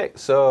 Okay,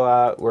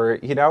 so we're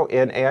now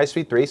in AI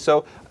Suite 3.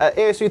 So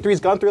AI Suite 3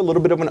 has gone through a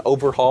little bit of an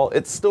overhaul.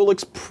 It still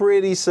looks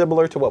pretty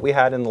similar to what we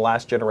had in the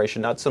last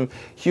generation, not some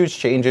huge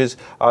changes.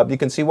 You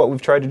can see what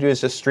we've tried to do is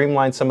just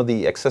streamline some of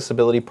the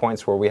accessibility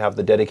points where we have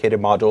the dedicated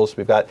modules.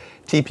 We've got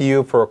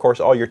TPU for, of course,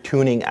 all your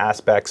tuning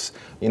aspects,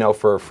 you know,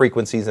 for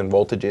frequencies and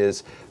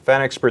voltages.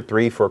 FanXpert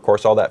 3 for, of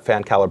course, all that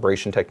fan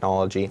calibration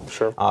technology.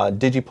 Sure.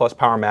 DigiPlus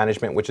power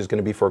management, which is going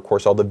to be for, of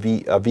course, all the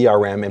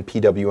VRM and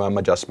PWM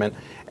adjustment.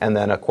 And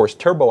then, of course,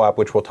 Turbo app,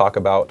 which we'll talk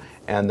about.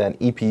 And then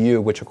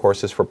EPU, which, of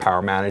course, is for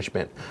power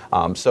management.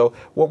 So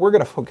what we're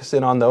going to focus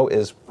in on, though,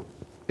 is,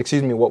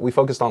 what we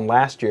focused on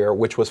last year,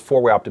 which was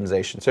four-way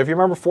optimization. So if you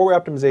remember, four-way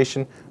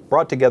optimization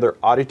brought together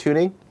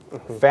AutoTuning,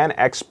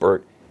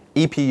 FanXpert,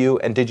 EPU,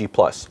 and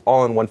DigiPlus,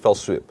 all in one fell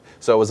swoop.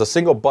 So it was a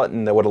single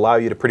button that would allow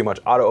you to pretty much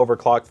auto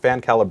overclock,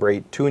 fan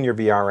calibrate, tune your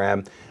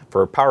VRM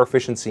for power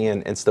efficiency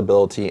and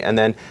stability, and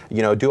then,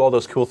 you know, do all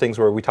those cool things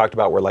where we talked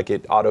about where like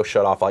it auto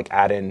shut off, like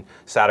add in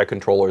SATA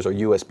controllers or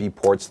USB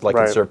ports, like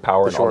conserve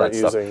power and all that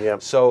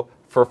stuff. So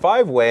for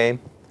five-way,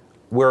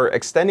 we're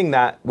extending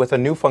that with a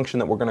new function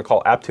that we're going to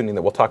call app tuning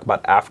that we'll talk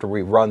about after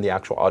we run the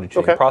actual auto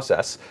tuning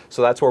process.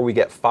 So that's where we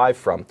get 5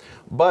 from.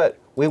 But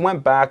we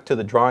went back to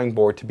the drawing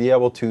board to be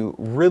able to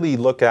really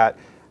look at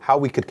how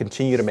we could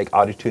continue to make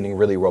auto tuning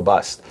really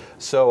robust.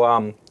 So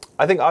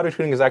I think auto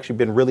tuning has actually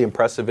been really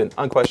impressive and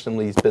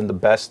unquestionably has been the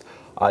best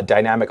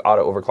dynamic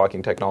auto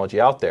overclocking technology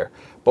out there.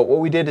 But what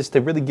we did is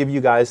to really give you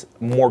guys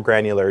more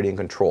granularity and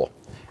control.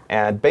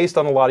 And based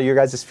on a lot of your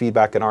guys'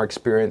 feedback and our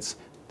experience,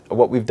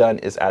 what we've done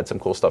is add some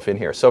cool stuff in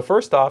here. So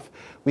first off,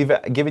 we've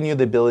given you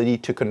the ability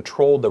to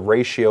control the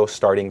ratio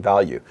starting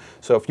value.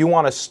 So if you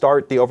want to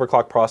start the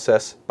overclock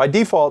process, by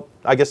default,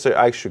 I guess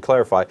I should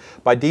clarify,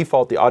 by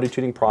default, the auto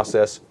tuning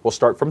process will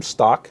start from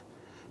stock,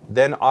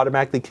 then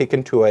automatically kick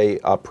into a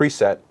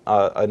preset,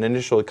 an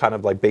initial kind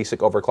of like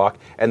basic overclock,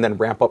 and then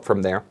ramp up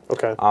from there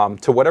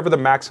to whatever the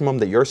maximum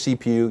that your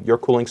CPU, your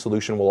cooling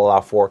solution will allow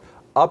for,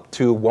 up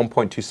to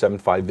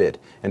 1.275 vid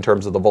in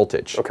terms of the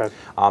voltage.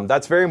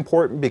 That's very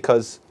important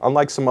because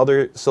unlike some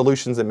other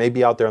solutions that may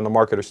be out there in the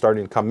market are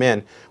starting to come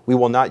in, we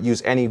will not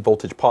use any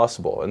voltage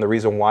possible. And the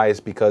reason why is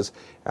because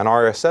in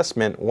our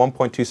assessment,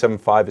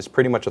 1.275 is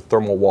pretty much a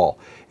thermal wall.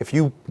 If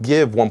you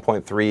give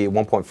 1.3,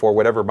 1.4,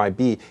 whatever it might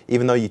be,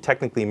 even though you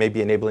technically may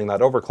be enabling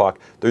that overclock,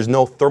 there's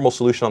no thermal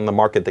solution on the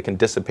market that can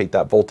dissipate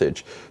that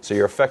voltage. So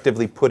you're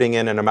effectively putting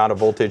in an amount of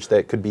voltage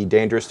that could be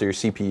dangerous to your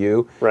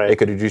CPU. It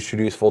could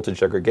introduce voltage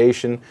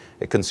degradation.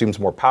 It consumes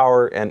more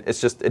power, and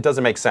it's just, it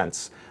doesn't make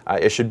sense.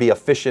 It should be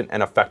efficient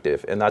and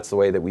effective, and that's the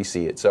way that we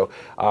see it. So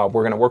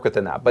we're going to work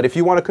within that. But if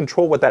you want to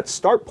control what that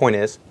start point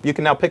is, you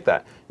can now pick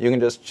that. You can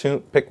just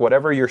pick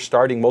whatever your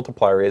starting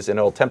multiplier is, and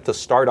it'll attempt to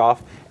start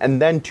off and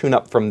then tune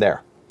up from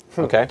there.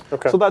 Okay?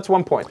 So that's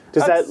one point.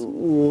 Does that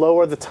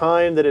lower the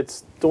time that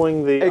it's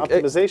doing the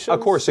optimization?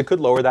 Of course, it could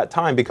lower that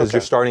time because you're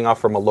starting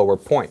off from a lower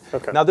point.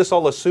 Now, this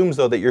all assumes,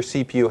 though, that your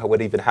CPU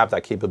would even have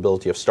that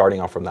capability of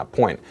starting off from that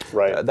point.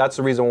 That's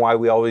the reason why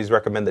we always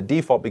recommend the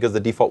default, because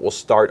the default will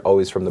start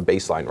always from the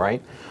baseline,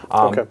 right?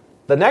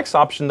 The next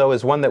option, though,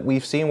 is one that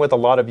we've seen with a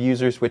lot of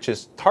users, which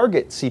is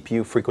target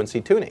CPU frequency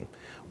tuning.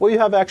 Well, you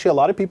have actually a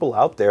lot of people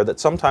out there that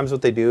sometimes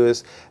what they do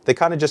is they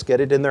kind of just get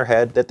it in their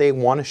head that they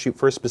want to shoot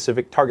for a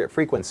specific target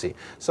frequency.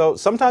 So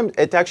sometimes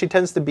it actually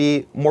tends to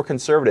be more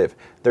conservative.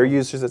 There are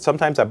users that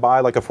sometimes I buy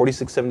like a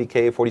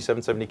 4670K,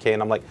 4770K,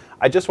 and I'm like,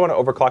 I just want to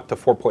overclock to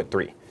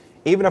 4.3.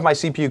 Even if my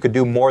CPU could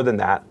do more than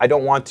that, I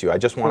don't want to. I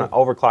just want to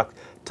overclock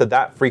to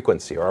that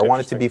frequency, or I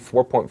want it to be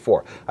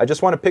 4.4. I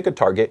just want to pick a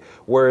target,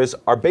 whereas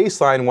our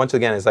baseline, once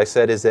again, as I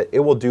said, is that it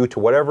will do to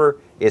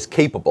whatever is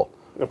capable.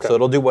 So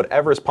it'll do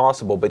whatever is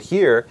possible. But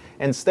here,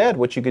 instead,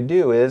 what you could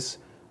do is,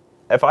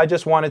 if I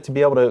just wanted to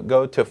be able to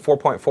go to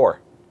 4.4,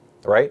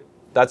 right?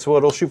 That's what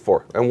it'll shoot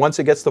for. And once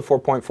it gets to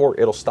 4.4,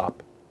 it'll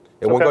stop.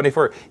 It won't go any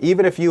further.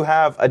 Even if you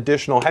have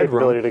additional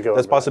headroom,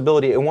 there's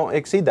possibility it won't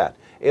exceed that.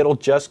 it'll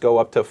just go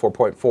up to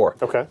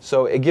 4.4. Okay.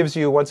 So it gives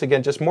you, once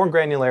again, just more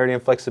granularity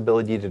and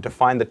flexibility to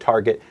define the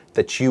target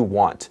that you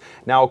want.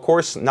 Now, of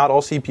course, not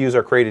all CPUs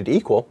are created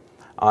equal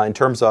in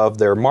terms of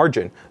their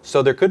margin.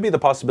 So there could be the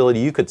possibility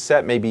you could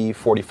set maybe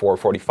 44,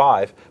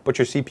 45, but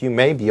your CPU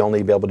may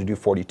only be able to do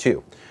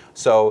 42.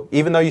 So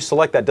even though you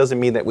select that doesn't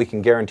mean that we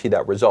can guarantee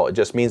that result. It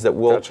just means that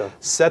we'll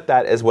set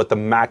that as what the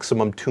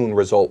maximum tune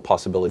result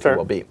possibility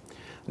will be.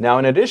 Now,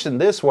 in addition,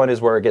 this one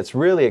is where it gets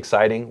really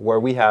exciting, where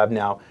we have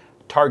now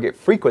target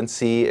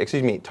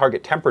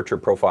temperature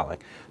profiling.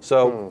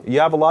 So you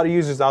have a lot of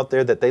users out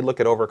there that they look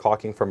at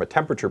overclocking from a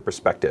temperature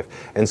perspective.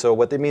 And so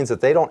what that means is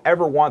that they don't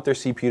ever want their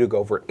CPU to go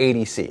over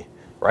 80 C,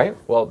 right?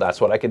 Well,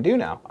 that's what I can do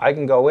now. I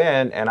can go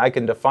in and I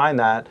can define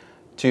that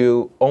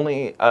to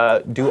only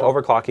do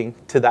overclocking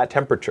to that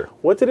temperature.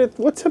 What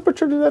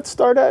temperature did that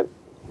start at?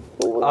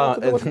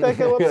 What did that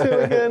go up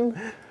to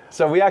again?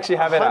 So we actually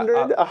have it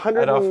at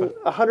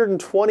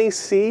 120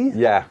 C?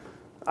 Yeah.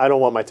 I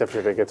don't want my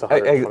temperature to get to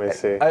 120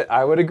 C.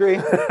 I would agree.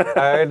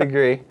 I would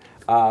agree.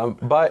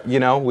 But you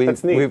know,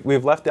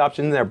 we've left the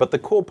option in there. But the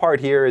cool part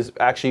here is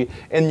actually,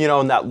 in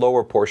that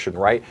lower portion,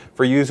 right?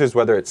 For users,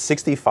 whether it's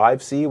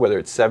 65 C, whether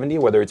it's 70,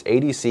 whether it's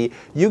 80 C,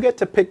 you get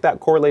to pick that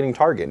correlating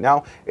target.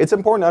 Now, it's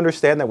important to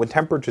understand that when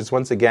temperatures,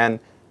 once again,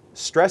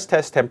 stress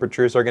test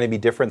temperatures are going to be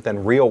different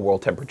than real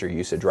world temperature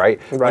usage,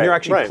 right? When you're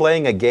actually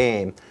playing a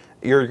game,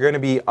 you're going to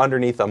be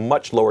underneath a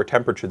much lower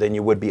temperature than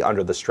you would be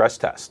under the stress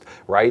test,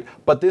 right?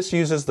 But this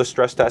uses the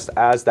stress test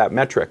as that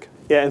metric.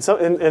 Yeah,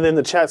 and in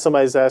the chat,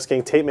 somebody's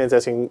asking, Tateman's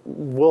asking,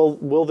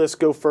 will this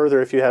go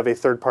further if you have a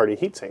third-party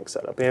heatsink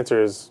setup? The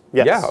answer is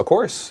yes. Yeah, of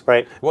course.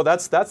 Right. Well,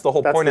 that's the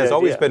whole point. Has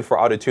always been for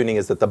AutoTuning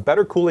is that the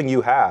better cooling you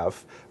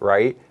have,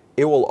 right,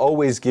 it will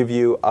always give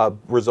you a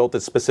result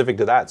that's specific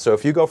to that. So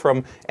if you go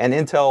from an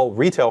Intel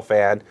retail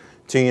fan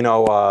to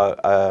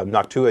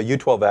Noctua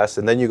U12S,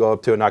 and then you go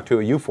up to a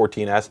Noctua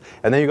U14S,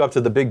 and then you go up to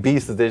the big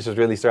beast that they just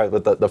really started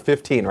with the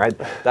 15, right?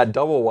 That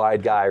double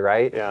wide guy,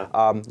 right?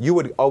 Yeah. You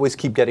would always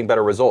keep getting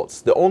better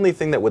results. The only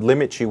thing that would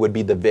limit you would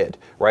be the vid,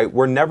 right?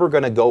 We're never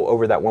going to go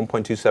over that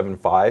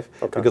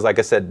 1.275 because, like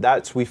I said,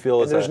 we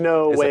feel there's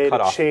no way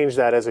to change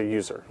that as a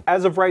user.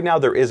 As of right now,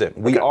 there isn't.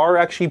 We are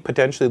actually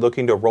potentially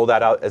looking to roll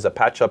that out as a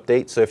patch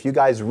update. So if you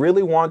guys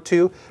really want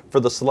to, for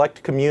the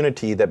select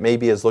community that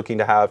maybe is looking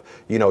to have,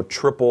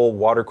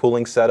 triple water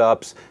cooling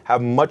setups,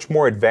 have much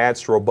more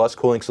advanced, robust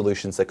cooling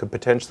solutions that could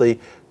potentially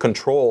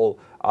control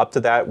up to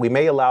that, we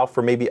may allow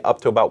for maybe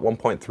up to about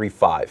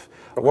 1.35.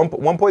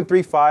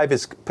 1.35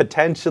 is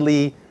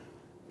potentially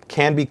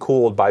can be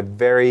cooled by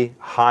very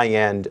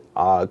high-end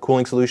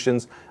cooling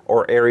solutions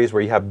or areas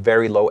where you have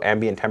very low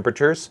ambient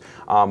temperatures.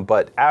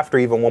 But after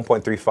even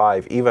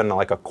 1.35, even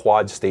like a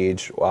quad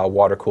stage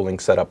water cooling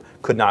setup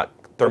could not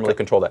thermally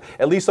control that,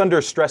 at least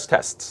under stress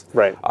tests.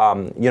 Right.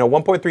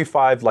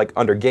 1.35, like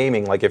under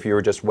gaming, like if you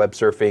were just web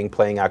surfing,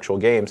 playing actual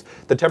games,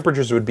 the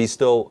temperatures would be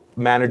still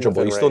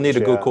manageable. You still need a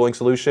good cooling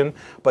solution,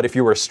 but if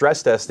you were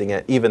stress testing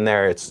it, even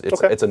there, it's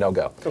a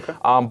no-go.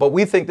 But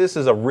we think this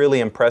is a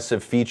really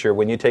impressive feature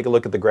when you take a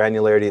look at the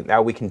granularity.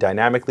 Now we can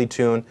dynamically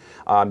tune,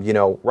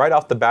 right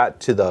off the bat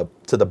to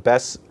the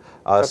best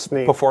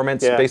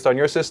performance based on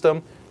your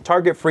system.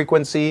 Target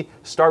frequency,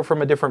 start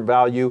from a different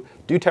value,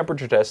 do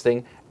temperature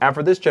testing, and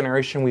for this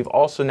generation, we've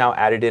also now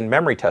added in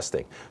memory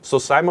testing. So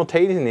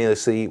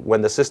simultaneously,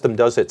 when the system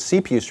does its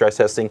CPU stress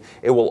testing,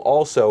 it will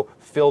also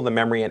fill the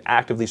memory and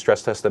actively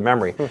stress test the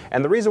memory.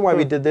 And the reason why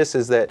we did this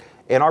is that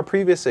in our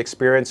previous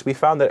experience, we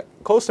found that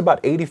close to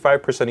about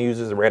 85% of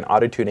users that ran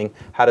AutoTuning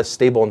had a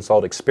stable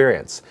installed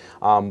experience.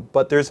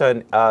 But there's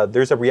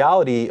a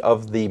reality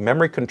of the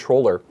memory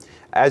controller.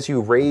 As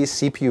you raise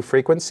CPU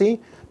frequency,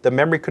 the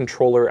memory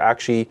controller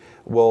actually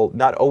will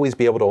not always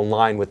be able to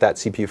align with that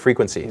CPU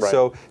frequency.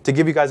 So to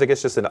give you guys, I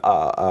guess, just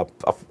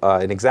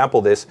an example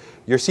of this,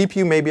 your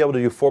CPU may be able to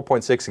do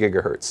 4.6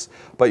 gigahertz,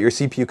 but your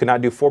CPU cannot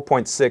do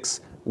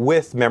 4.6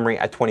 with memory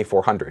at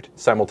 2400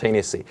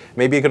 simultaneously.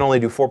 Maybe it can only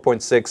do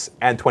 4.6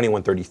 and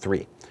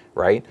 2133,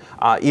 right?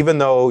 Even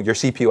though your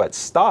CPU at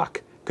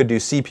stock could do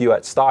CPU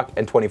at stock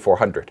and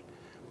 2400.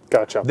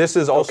 Gotcha. This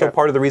is also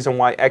part of the reason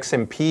why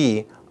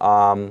XMP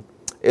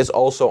is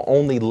also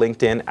only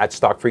linked in at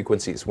stock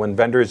frequencies. When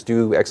vendors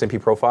do XMP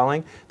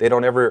profiling, they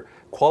don't ever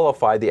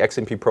qualify the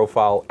XMP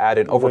profile at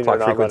an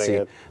overclock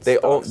frequency. They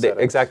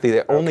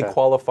only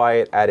qualify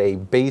it at a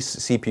base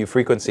CPU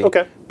frequency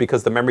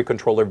because the memory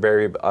controller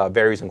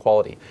varies in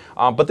quality.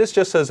 But this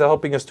just is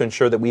helping us to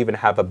ensure that we even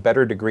have a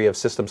better degree of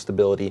system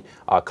stability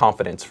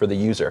confidence for the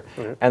user.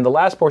 And the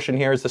last portion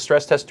here is the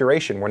stress test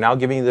duration. We're now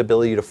giving you the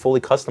ability to fully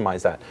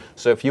customize that.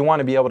 So if you want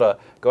to be able to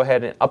go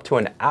ahead and up to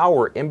an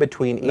hour in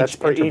between each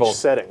interval. Each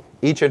setting.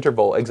 Each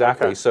interval,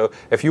 exactly. So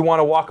if you want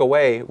to walk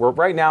away,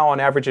 right now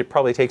on average it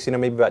probably takes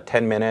maybe about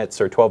 10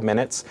 minutes or 12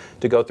 minutes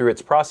to go through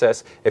its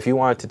process. If you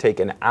want it to take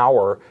an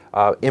hour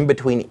in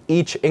between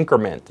each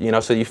increment,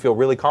 so you feel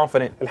really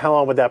confident. And how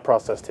long would that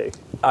process take?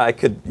 It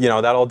could,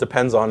 that all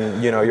depends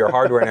on, your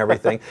hardware and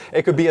everything.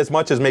 It could be as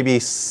much as maybe,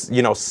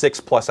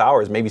 6+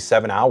 hours, maybe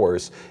 7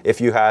 hours if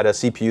you had a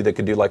CPU that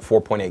could do like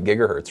 4.8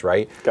 gigahertz,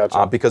 right?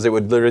 Gotcha. Because it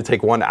would literally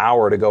take 1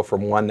 hour to go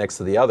from one next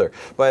to the other.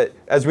 But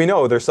as we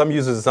know, there's some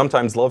users that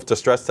sometimes love to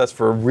stress test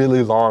for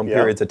really long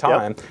periods of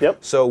time.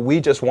 Yep. So we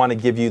just want to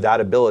give you that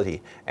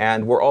ability.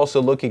 And we're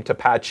also looking to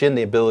patch in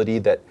the ability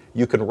that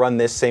you can run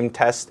this same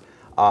test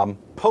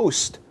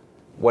post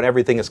when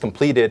everything is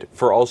completed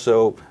for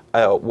also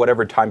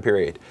whatever time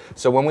period.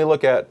 So when we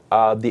look at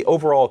the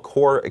overall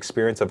core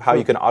experience of how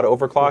you can auto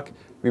overclock,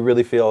 we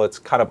really feel it's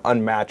kind of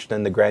unmatched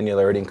in the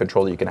granularity and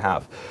control that you can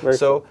have. Very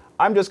cool.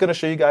 I'm just going to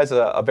show you guys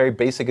a very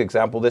basic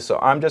example of this. So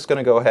I'm just going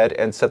to go ahead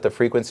and set the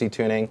frequency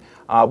tuning.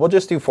 We'll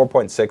just do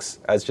 4.6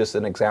 as just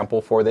an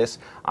example for this.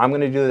 I'm going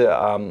to do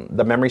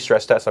the memory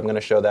stress test. I'm going to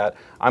show that.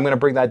 I'm going to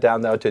bring that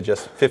down though to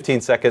just 15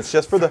 seconds,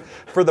 just for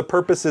the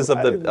purposes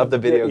of the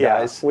video,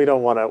 guys. We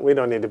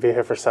don't need to be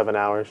here for 7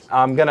 hours.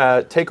 I'm going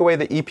to take away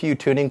the EPU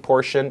tuning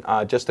portion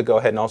just to go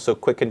ahead and also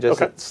quicken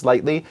just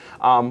slightly.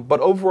 But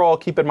overall,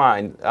 keep in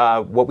mind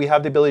what we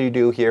have the ability to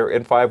do here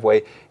in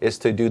 5-way is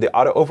to do the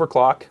auto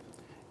overclock.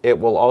 It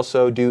will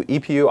also do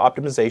EPU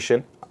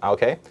optimization,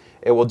 okay?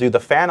 It will do the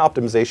fan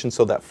optimization,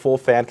 so that full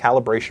fan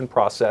calibration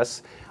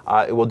process.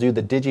 It will do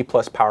the Digi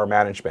Plus power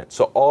management.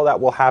 So all that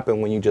will happen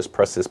when you just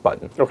press this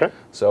button. Okay.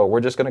 So we're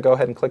just gonna go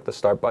ahead and click the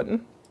start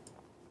button.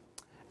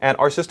 And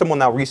our system will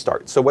now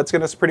restart. So what's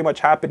gonna pretty much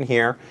happen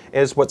here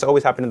is what's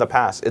always happened in the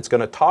past. It's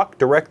gonna talk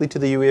directly to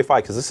the UEFI,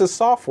 because this is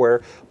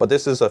software, but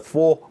this is a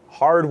full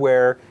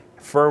hardware,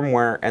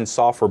 firmware, and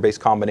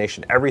software-based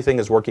combination. Everything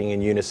is working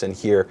in unison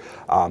here.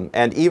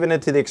 And even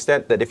to the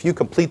extent that if you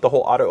complete the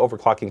whole auto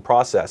overclocking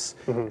process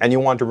and you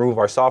want to remove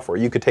our software,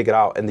 you could take it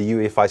out and the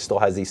UEFI still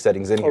has these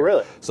settings in here. Oh,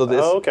 really? So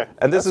this,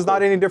 and this is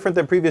not any different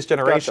than previous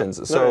generations.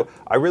 Gotcha. So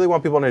I really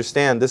want people to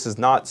understand this is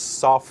not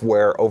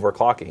software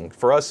overclocking.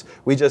 For us,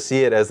 we just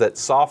see it as that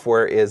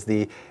software is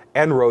the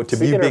end road to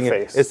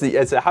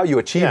it's how you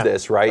achieve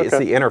this, right? It's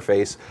the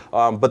interface.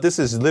 But this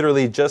is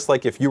literally just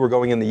like if you were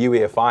going in the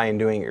UEFI and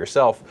doing it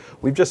yourself.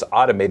 We've just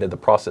automated the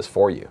process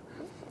for you.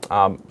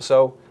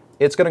 So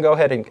it's going to go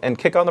ahead and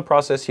kick on the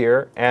process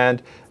here,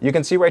 and you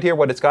can see right here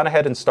what it's gone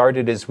ahead and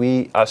started is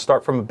we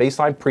start from a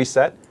baseline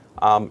preset.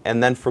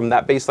 And then from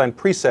that baseline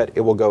preset,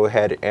 it will go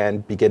ahead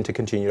and begin to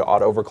continue to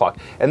auto overclock.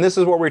 And this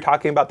is what we're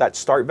talking about, that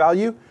start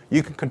value.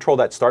 You can control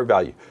that start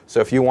value. So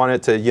if you want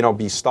it to,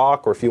 be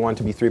stock, or if you want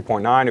it to be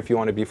 3.9, if you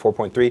want it to be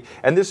 4.3,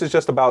 and this is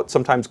just about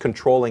sometimes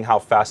controlling how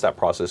fast that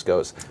process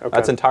goes.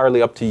 That's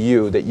entirely up to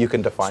you that you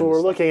can define. So what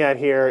we're looking at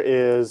here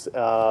is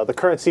the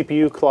current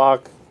CPU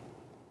clock,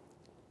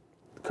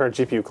 current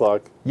GPU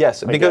clock.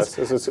 Yes, because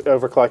this is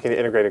overclocking the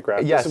integrated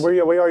graphics. Yes, we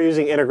are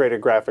using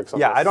integrated graphics on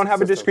this I don't have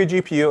a discrete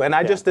GPU, and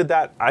I just did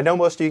that. I know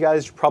most of you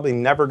guys are probably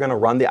never going to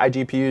run the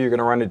iGPU. You're going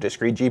to run a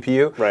discrete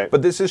GPU. Right.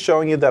 But this is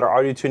showing you that our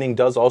audio tuning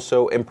does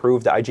also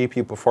improve the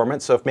iGPU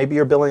performance. So if maybe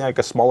you're building like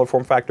a smaller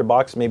form factor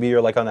box, maybe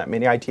you're like on that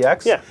mini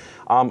ITX.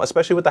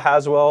 Especially with the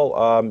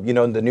Haswell,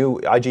 the new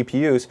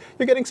iGPUs,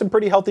 you're getting some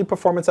pretty healthy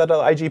performance out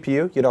of the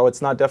iGPU.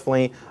 It's not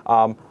definitely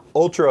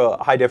ultra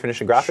high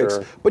definition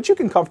graphics, but you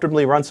can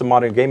comfortably run some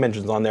modern game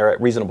engines on there at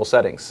reasonable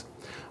settings.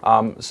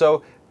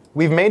 So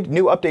we've made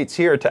new updates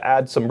here to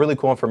add some really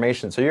cool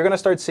information. So you're going to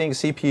start seeing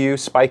CPU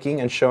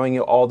spiking and showing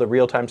you all the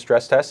real-time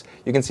stress tests.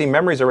 You can see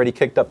memory's already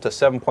kicked up to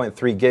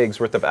 7.3 gigs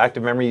worth of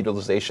active memory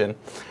utilization.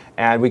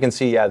 And we can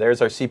see, there's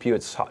our CPU.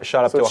 It's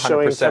shot up to 100%. It's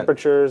showing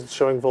temperatures,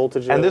 showing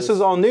voltages. And this is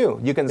all new.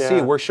 You can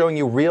see we're showing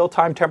you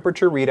real-time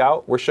temperature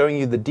readout. We're showing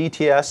you the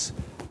DTS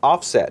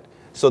offset.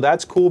 So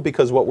that's cool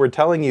because what we're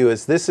telling you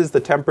is this is the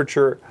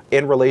temperature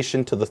in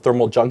relation to the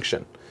thermal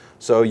junction.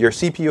 So your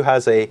CPU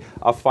has a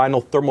final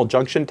thermal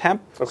junction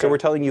temp. So we're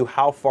telling you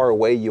how far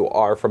away you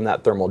are from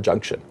that thermal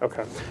junction.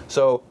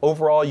 So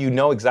overall, you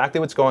know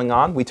exactly what's going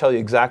on. We tell you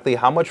exactly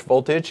how much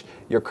voltage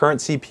your current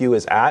CPU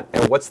is at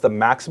and what's the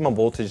maximum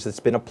voltage that's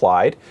been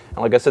applied. And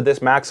like I said,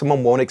 this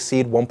maximum won't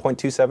exceed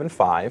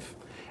 1.275.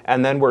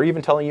 And then we're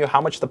even telling you how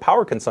much the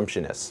power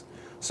consumption is.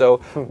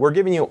 So we're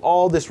giving you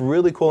all this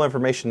really cool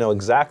information to know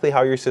exactly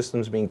how your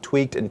system's being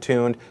tweaked and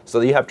tuned so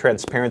that you have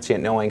transparency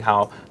in knowing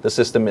how the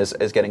system is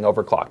getting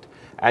overclocked.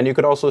 And you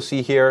could also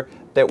see here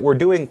that we're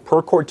doing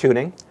per core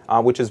tuning,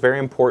 which is very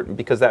important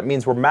because that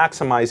means we're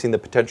maximizing the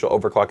potential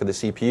overclock of the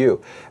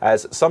CPU.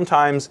 As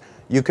sometimes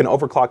you can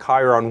overclock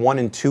higher on 1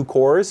 and 2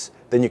 cores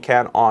than you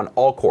can on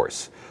all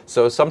cores.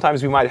 So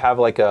sometimes we might have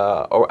like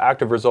a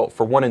active result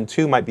for 1 and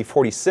 2 might be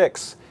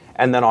 46,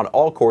 and then on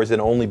all cores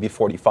it'll only be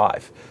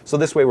 45. So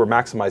this way we're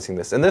maximizing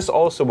this. And this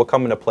also will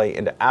come into play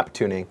into app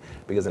tuning,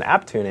 because in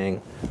app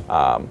tuning,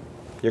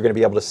 you're going to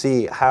be able to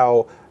see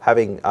how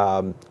having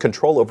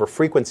control over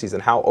frequencies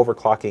and how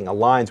overclocking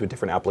aligns with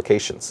different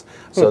applications.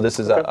 So this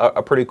is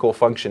a pretty cool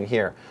function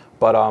here.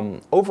 But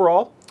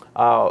overall,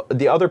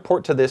 the other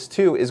port to this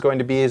too is going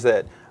to be is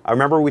that,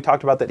 remember we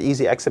talked about that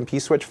easy XMP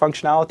switch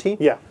functionality?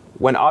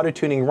 when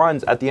AutoTuning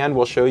runs, at the end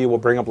we'll show you, we'll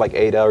bring up like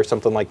ADA or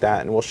something like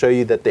that, and we'll show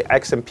you that the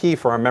XMP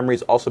for our memory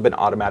has also been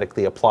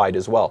automatically applied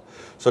as well.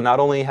 So not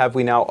only have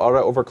we now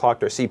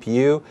overclocked our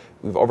CPU,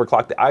 we've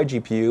overclocked the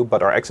iGPU,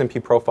 but our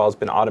XMP profile has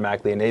been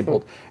automatically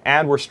enabled.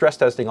 And we're stress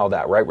testing all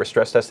that, right? We're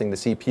stress testing the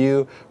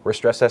CPU, we're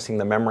stress testing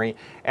the memory.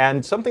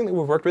 And something that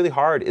we've worked really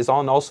hard is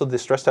on also the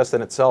stress test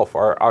in itself.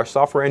 Our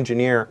software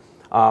engineer,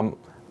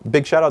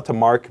 big shout out to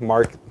Mark.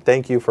 Mark,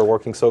 thank you for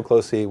working so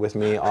closely with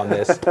me on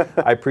this.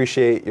 I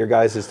appreciate your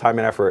guys' time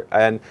and effort.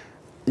 And,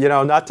 you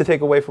know, not to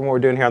take away from what we're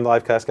doing here on the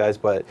live cast, guys,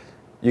 but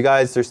you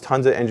guys, there's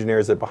tons of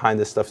engineers that are behind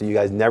this stuff that you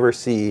guys never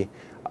see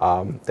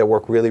that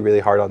work really, really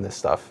hard on this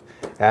stuff.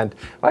 And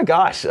my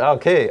gosh,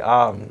 okay,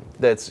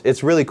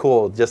 it's really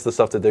cool, just the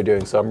stuff that they're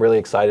doing. So I'm really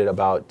excited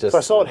about just I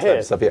saw it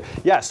hit. Stuff here.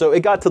 Yeah, so it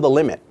got to the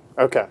limit.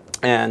 Okay.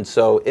 And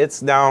so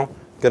it's now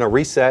going to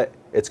reset.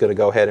 It's going to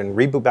go ahead and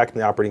reboot back in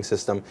the operating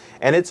system.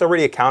 And it's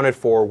already accounted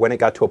for when it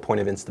got to a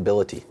point of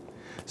instability.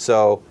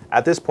 So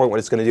at this point, what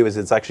it's going to do is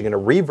it's actually going to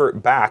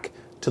revert back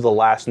to the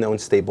last known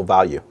stable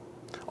value.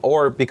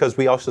 Or because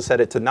we also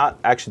set it to not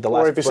actually the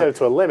last. Or if you set it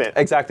to a limit.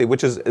 Exactly,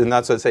 which is, and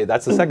that's what I say,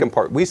 that's the second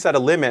part. We set a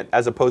limit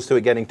as opposed to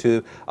it getting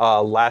to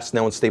last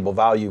known stable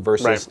value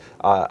versus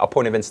a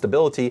point of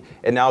instability.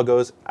 It now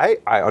goes, I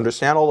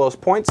understand all those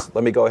points.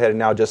 Let me go ahead and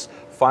now just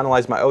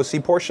finalize my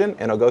OC portion,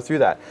 and I'll go through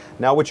that.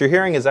 Now what you're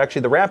hearing is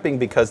actually the ramping,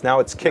 because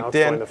now it's kicked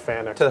in to the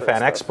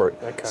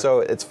FanXpert. Okay. So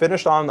it's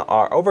finished on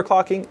our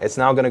overclocking. It's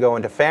now going to go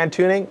into fan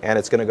tuning, and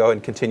it's going to go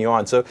and continue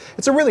on. So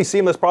it's a really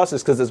seamless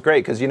process, because it's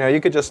great, because you know, you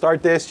could just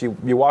start this, you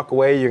walk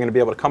away, you're going to be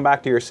able to come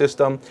back to your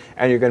system,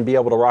 and you're going to be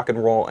able to rock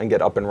and roll and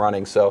get up and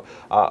running. So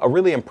a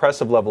really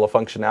impressive level of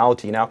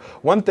functionality. Now,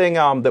 one thing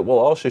that we'll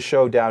also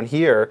show down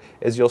here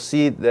is you'll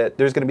see that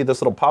there's going to be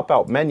this little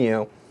pop-out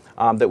menu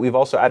that we've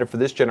also added for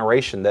this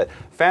generation that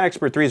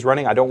FanXpert 3 is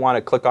running. I don't want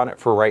to click on it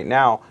for right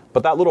now,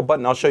 but that little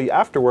button I'll show you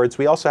afterwards.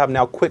 We also have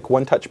now quick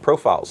one-touch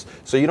profiles.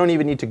 So you don't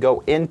even need to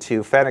go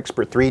into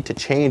FanXpert 3 to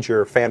change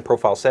your fan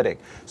profile setting.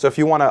 So if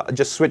you want to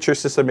just switch your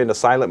system into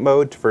silent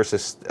mode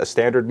versus a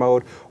standard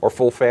mode or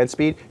full fan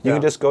speed, you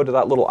can just go to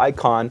that little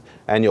icon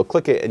and you'll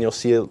click it and you'll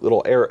see a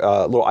little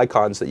little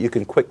icons that you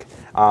can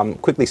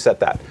quickly set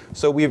that.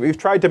 So we've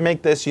tried to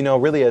make this, you know,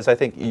 really as I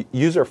think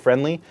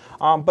user-friendly,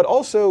 but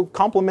also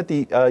complement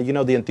the you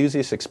know, the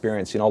enthusiast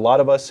experience. You know, a lot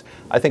of us,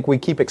 I think we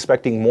keep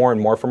expecting more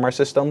and more from our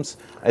systems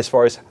as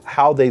far as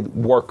how they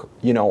work,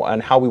 you know,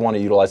 and how we want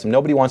to utilize them.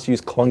 Nobody wants to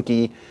use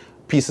clunky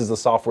pieces of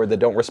software that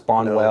don't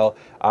respond well.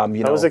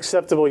 You that was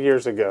acceptable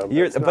years ago.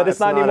 But it's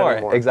not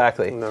anymore.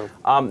 Exactly. No.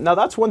 Now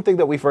that's one thing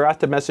that we forgot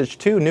to message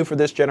too, new for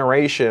this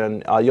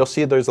generation. You'll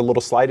see there's a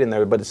little slide in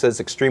there, but it says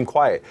extreme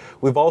quiet.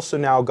 We've also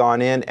now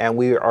gone in and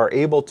we are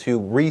able to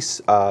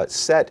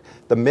reset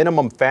the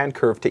minimum fan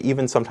curve to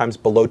even sometimes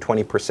below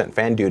 20%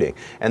 fan duty.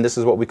 And this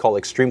is what we call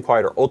extreme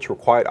quiet or ultra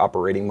quiet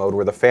operating mode,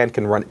 where the fan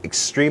can run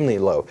extremely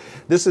low.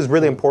 This is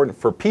really important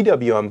for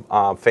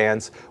PWM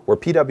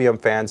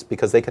fans,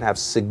 because they can have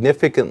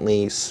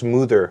significantly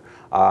smoother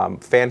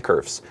fan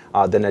curves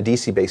than a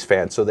DC-based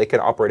fan, so they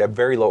can operate at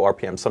very low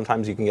RPM.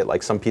 Sometimes you can get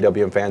like some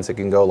PWM fans that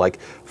can go like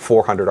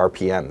 400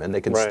 RPM, and they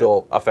can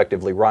still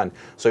effectively run.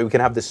 So we can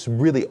have this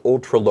really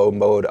ultra-low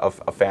mode of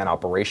fan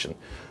operation.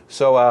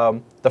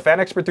 So the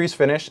FanXpert 3 is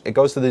finished. It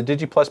goes to the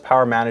DigiPlus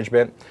power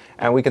management,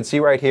 and we can see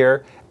right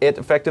here, it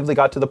effectively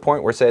got to the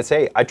point where it says,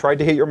 hey, I tried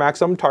to hit your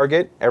maximum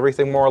target,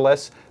 everything more or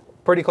less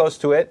pretty close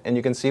to it, and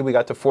you can see we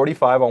got to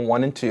 45 on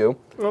 1 and 2.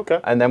 Okay.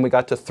 And then we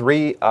got to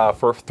 3,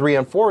 for 3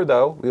 and 4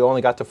 though, we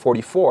only got to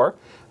 44.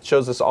 It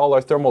shows us all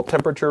our thermal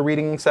temperature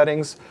reading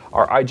settings,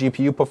 our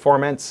iGPU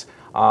performance,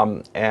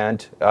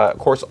 and of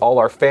course all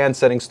our fan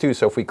settings too.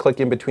 So if we click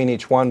in between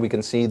each one, we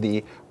can see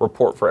the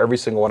report for every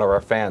single one of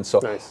our fans. So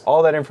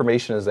all that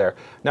information is there.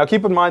 Now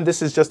keep in mind,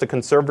 this is just a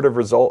conservative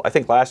result. I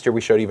think last year we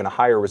showed even a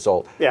higher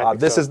result. Yeah,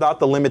 this is not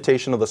the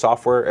limitation of the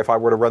software. If I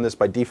were to run this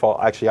by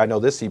default, actually I know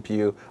this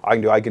CPU,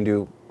 I can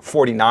do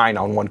 49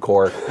 on one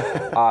core,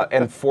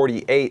 and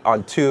 48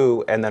 on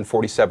 2, and then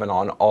 47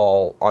 on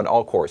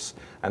all cores.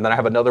 And then I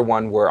have another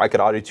one where I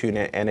could auto-tune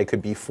it, and it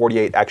could be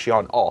 48 actually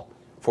on all.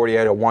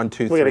 48 on 1,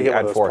 2, 3,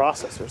 and 4.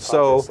 Processors,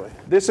 so obviously.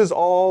 This is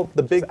all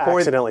the big point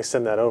accidentally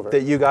send that over.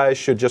 That you guys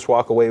should just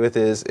walk away with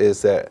is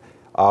that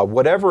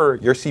whatever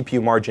your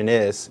CPU margin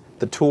is,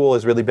 the tool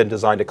has really been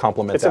designed to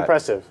complement that. It's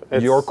impressive.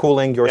 Your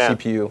cooling, your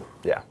CPU,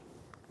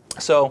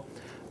 So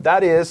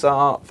that is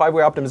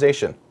 5-way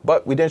optimization,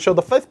 but we didn't show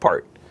the 5th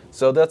part.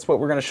 So that's what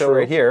we're going to show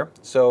right here.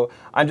 So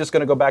I'm just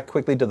going to go back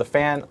quickly to the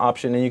fan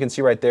option, and you can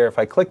see right there, if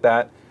I click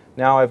that,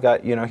 now I've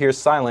got, you know, here's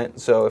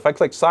silent. So if I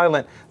click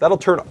silent, that'll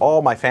turn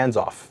all my fans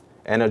off,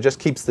 and it just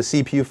keeps the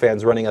CPU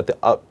fans running at the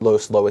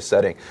lowest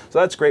setting. So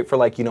that's great for,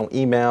 like, you know,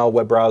 email,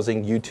 web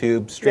browsing,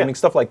 YouTube, streaming,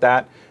 stuff like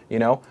that. You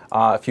know,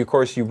 if you, of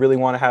course, you really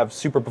want to have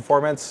super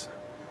performance,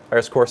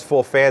 there's, of course,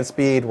 full fan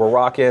speed. We're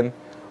rocking.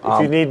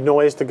 If you need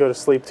noise to go to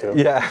sleep to.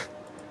 Yeah.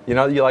 You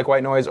know, you like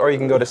white noise, or you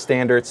can go to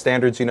standard.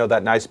 Standards, you know,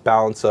 that nice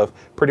balance of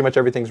pretty much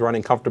everything's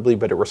running comfortably,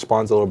 but it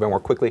responds a little bit more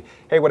quickly.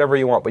 Hey, whatever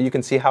you want, but you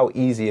can see how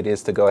easy it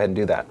is to go ahead and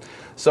do that.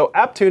 So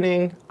app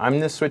tuning, I'm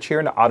going to switch here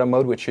into auto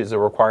mode, which is a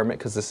requirement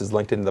because this is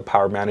linked into the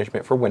power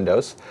management for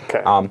Windows.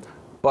 Okay.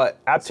 But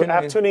app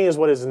tuning is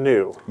what is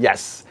new.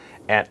 Yes.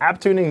 And app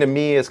tuning to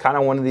me is kind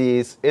of one of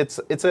these,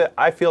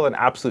 I feel an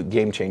absolute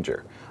game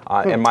changer.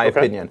 In my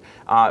opinion.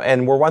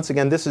 And once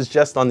again, this is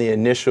just on the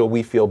initial,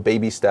 we feel,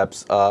 baby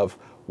steps of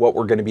what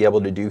we're going to be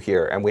able to do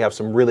here. And we have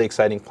some really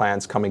exciting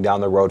plans coming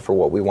down the road for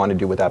what we want to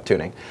do with app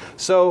tuning.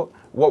 So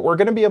what we're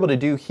going to be able to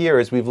do here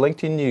is we've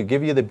linked in to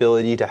give you the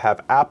ability to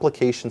have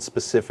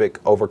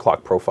application-specific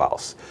overclock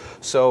profiles.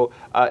 So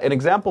an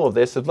example of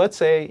this is, let's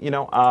say, you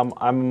know,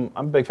 I'm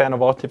a big fan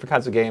of all different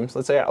kinds of games.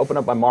 Let's say I open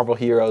up my Marvel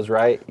Heroes,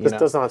 right? This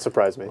does not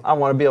surprise me. I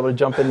want to be able to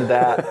jump into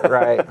that,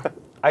 right?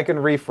 I can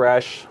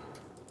refresh.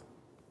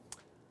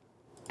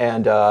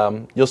 And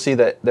you'll see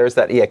that there's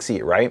that exe,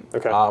 right?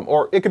 Okay.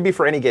 Or it could be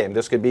for any game.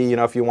 This could be, you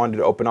know, if you wanted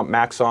to open up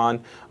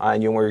Maxon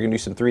and you were going to do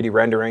some 3D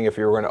rendering, if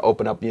you were going to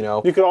open up, you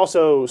know. You could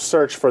also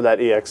search for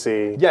that exe.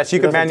 Yes, you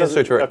can manually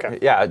search for it. Okay.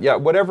 Yeah,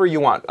 whatever you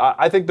want.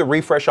 I think the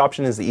refresh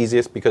option is the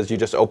easiest because you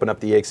just open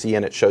up the exe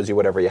and it shows you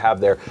whatever you have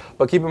there.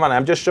 But keep in mind,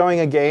 I'm just showing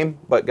a game,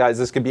 but guys,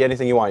 this could be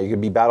anything you want. It could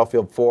be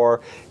Battlefield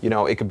 4, you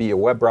know, it could be a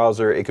web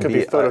browser, it could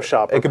be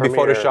Photoshop. It could be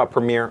Photoshop,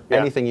 Premiere,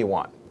 anything you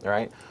want, all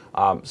right?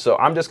 So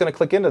I'm just going to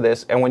click into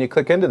this, and when you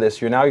click into this,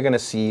 you're going to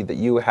see that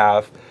you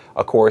have,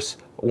 of course,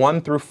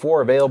 1 through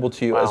 4 available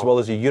to you, as well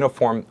as a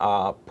uniform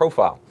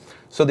profile.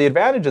 So the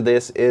advantage of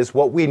this is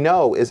what we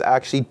know is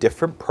actually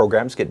different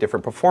programs get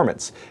different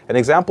performance. An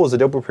example is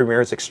Adobe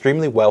Premiere is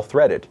extremely well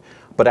threaded,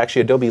 but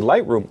actually Adobe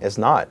Lightroom is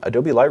not.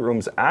 Adobe Lightroom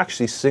is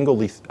actually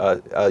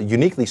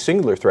uniquely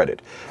singular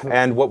threaded.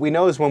 And what we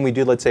know is when we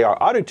do, let's say,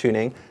 our auto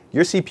tuning,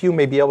 your CPU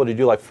may be able to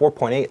do like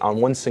 4.8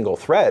 on one single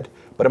thread,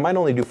 but it might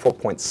only do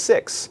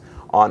 4.6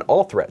 on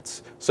all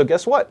threads. So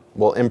guess what?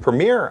 Well, in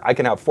Premiere, I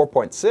can have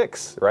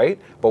 4.6, right?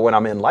 But when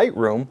I'm in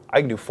Lightroom,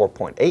 I can do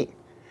 4.8.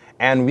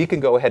 And we can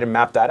go ahead and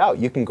map that out.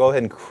 You can go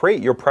ahead and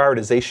create your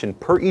prioritization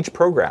per each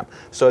program.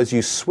 So as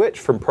you switch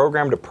from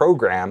program to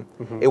program,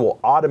 it will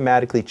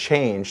automatically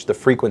change the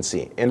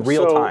frequency in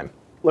real time.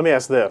 Let me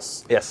ask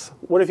this. Yes.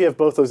 What if you have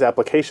both those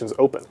applications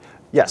open?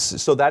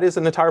 Yes, so that is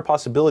an entire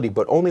possibility,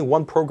 but only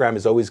one program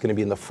is always going to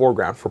be in the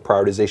foreground for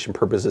prioritization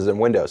purposes in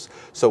Windows.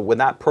 So when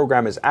that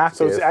program is active...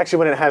 So it's actually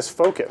when it has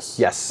focus.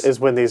 Yes. Is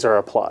when these are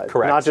applied.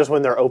 Correct. Not just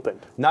when they're open.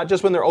 Not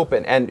just when they're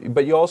open.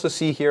 But you also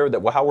see here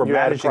that how we're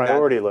managing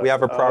that. List. We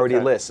have a priority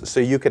list. So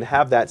you can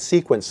have that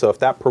sequence. So if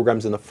that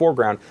program's in the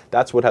foreground,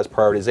 that's what has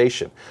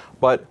prioritization.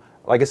 But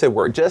like I said,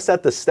 we're just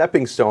at the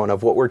stepping stone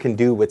of what we can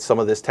do with some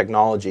of this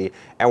technology,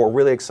 and we're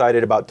really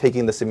excited about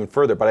taking this even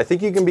further. But I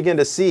think you can begin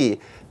to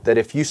see that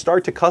if you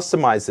start to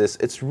customize this,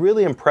 it's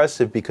really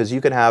impressive because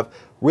you can have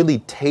really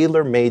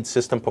tailor-made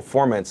system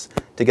performance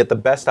to get the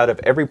best out of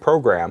every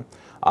program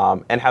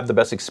and have the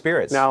best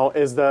experience. Now,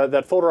 is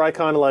that folder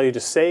icon allow you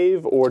to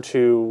save or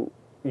to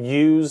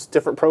use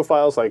different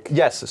profiles? Like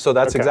yes, so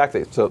that's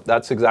exactly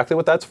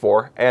what that's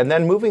for. And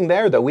then moving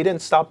there, though, we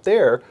didn't stop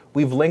there.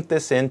 We've linked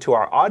this into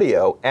our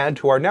audio and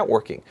to our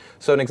networking.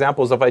 So an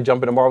example is if I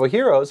jump into Marvel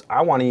Heroes,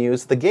 I want to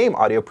use the game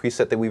audio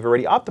preset that we've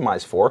already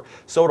optimized for,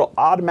 so it'll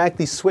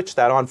automatically switch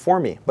that on for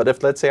me. But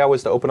if, let's say, I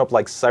was to open up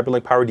like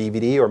Cyberlink Power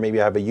DVD, or maybe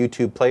I have a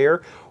YouTube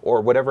player or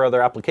whatever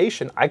other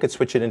application, I could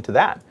switch it into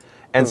that.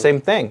 And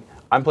same thing,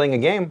 I'm playing a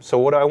game, so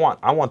what do I want?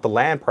 I want the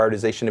LAN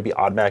prioritization to be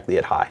automatically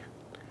at high.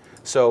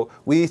 So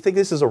we think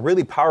this is a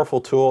really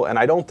powerful tool, and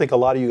I don't think a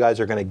lot of you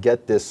guys are going to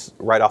get this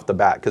right off the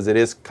bat because it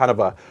is kind of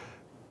a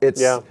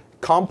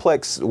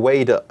complex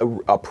way to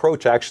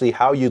approach actually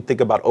how you think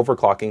about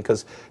overclocking,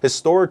 because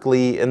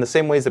historically, in the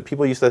same ways that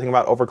people used to think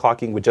about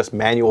overclocking with just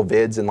manual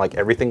vids and like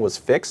everything was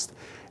fixed,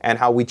 and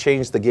how we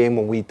changed the game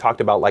when we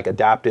talked about like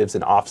adaptives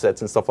and offsets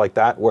and stuff like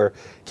that, where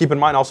keep in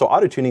mind also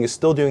auto-tuning is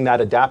still doing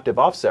that adaptive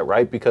offset,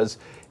 right? Because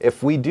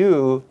if we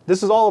do,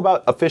 this is all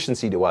about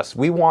efficiency to us.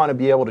 We want to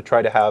be able to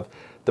try to have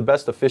the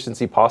best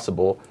efficiency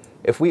possible.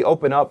 If we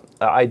open up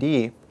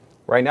ID,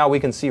 right now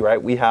we can see,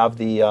 right, we have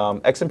the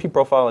XMP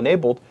profile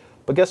enabled,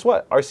 but guess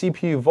what? Our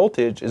CPU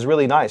voltage is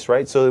really nice,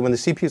 right? So when the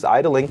CPU is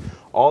idling,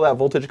 all that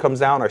voltage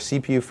comes down, our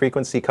CPU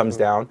frequency comes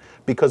down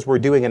because we're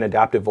doing an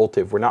adaptive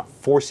voltage. We're not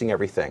forcing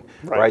everything,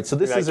 right? So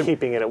this is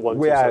keeping it at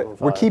 1275.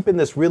 We're keeping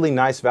this really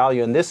nice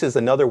value, and this is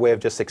another way of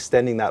just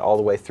extending that all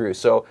the way through.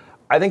 So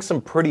I think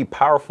some pretty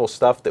powerful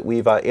stuff that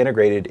we've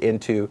integrated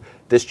into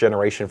this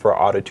generation for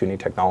our auto-tuning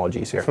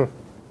technologies here.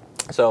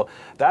 So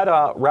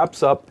that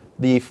wraps up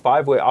the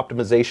 5-way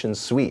optimization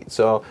suite.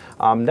 So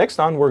next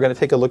on, we're going to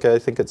take a look at, I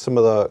think, at some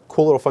of the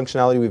cool little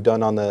functionality we've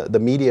done on the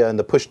media and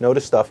the push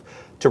notice stuff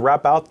to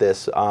wrap out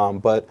this.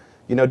 But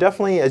you know,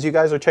 definitely as you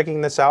guys are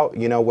checking this out,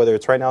 you know, whether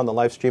it's right now in the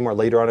live stream or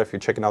later on if you're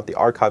checking out the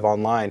archive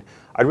online,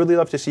 I'd really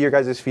love to see your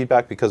guys'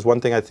 feedback, because one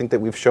thing I think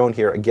that we've shown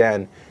here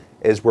again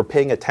is we're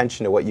paying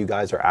attention to what you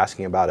guys are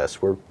asking about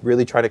us. We're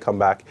really trying to come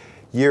back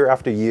year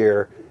after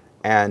year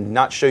and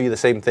not show you the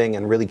same thing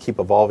and really keep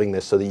evolving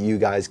this so that you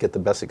guys get the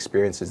best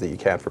experiences that you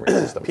can from your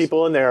systems.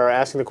 People in there are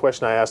asking the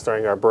question I asked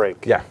during our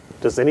break. Yeah.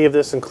 Does any of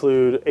this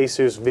include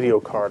ASUS video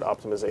card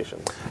optimization?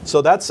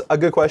 So that's a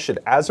good question.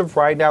 As of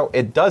right now,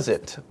 it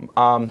doesn't,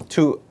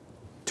 to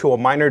a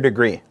minor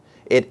degree.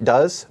 It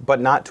does, but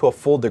not to a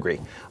full degree.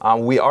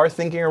 We are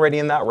thinking already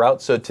in that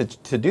route. So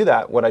to do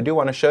that, what I do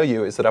want to show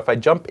you is that if I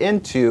jump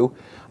into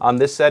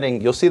this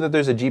setting, you'll see that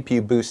there's a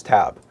GPU boost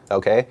tab.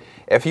 Okay,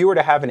 if you were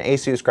to have an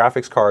ASUS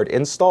graphics card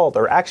installed,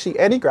 or actually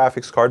any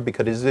graphics card,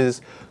 because it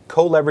is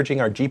co-leveraging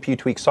our GPU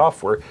Tweak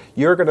software,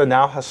 you're going to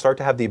now start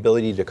to have the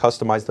ability to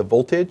customize the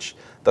voltage,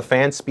 the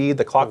fan speed,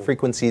 the clock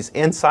frequencies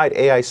inside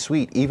AI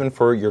Suite, even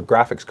for your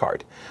graphics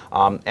card.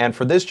 And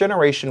for this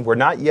generation, we're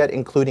not yet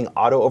including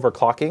auto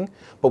overclocking,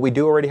 but we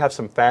do already have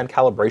some fan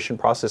calibration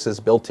processes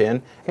built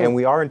in, and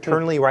we are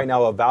internally right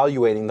now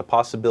evaluating the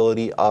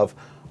possibility of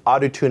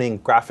AutoTuning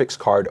graphics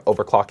card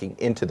overclocking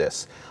into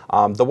this.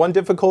 The one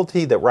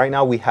difficulty that right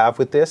now we have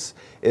with this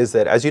is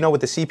that, as you know,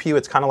 with the CPU,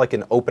 it's kind of like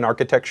an open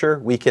architecture.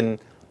 We can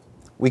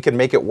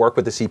make it work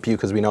with the CPU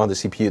because we know the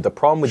CPU. The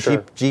problem with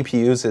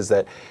GPUs is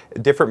that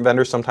different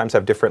vendors sometimes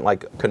have different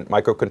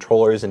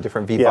microcontrollers and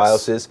different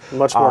VBIOSes.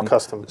 Much more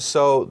custom.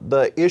 So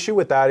the issue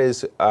with that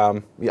is,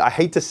 I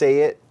hate to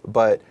say it,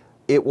 but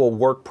it will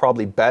work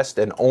probably best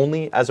and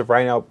only, as of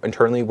right now,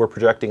 internally, we're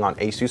projecting on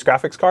ASUS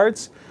graphics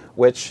cards,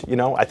 which, you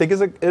know, I think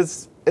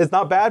is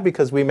not bad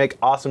because we make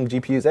awesome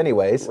GPUs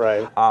anyways.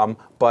 Right.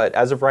 But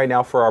as of right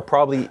now, for our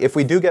probably, if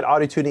we do get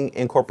auto-tuning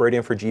incorporated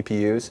in for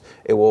GPUs,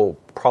 it will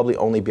probably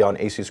only be on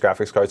ASUS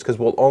graphics cards because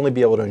we'll only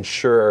be able to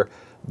ensure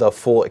the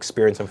full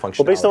experience and functionality.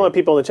 Well, based on what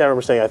people in the chat room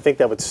are saying, I think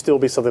that would still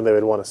be something they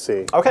would want to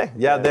see. Okay,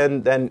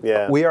 then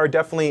we are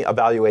definitely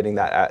evaluating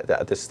that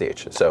at this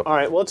stage. So, all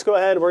right, well, let's go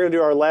ahead. We're going to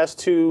do our last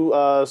two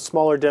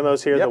smaller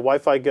demos here, the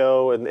Wi-Fi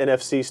Go and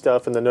NFC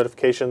stuff and the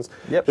notifications.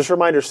 Just a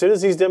reminder, as soon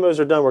as these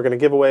demos are done, we're going to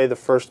give away the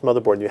first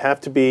motherboard. You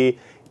have to be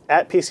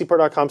at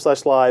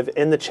pcpro.com/live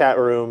in the chat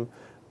room,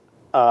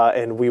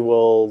 and we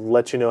will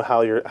let you know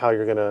how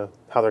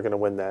they're gonna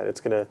win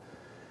that.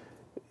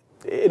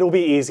 It'll be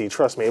easy,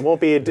 trust me. It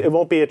won't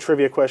be a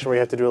trivia question where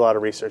you have to do a lot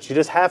of research. You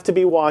just have to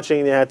be watching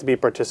and you have to be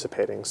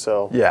participating.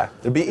 So yeah,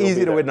 it'll be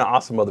easy to win an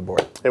awesome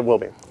motherboard. It will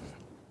be.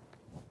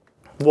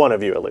 One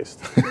of you at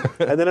least.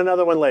 And then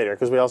another one later,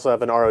 because we also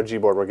have an ROG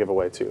board we'll give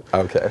away too.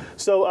 Okay.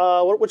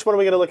 So which one are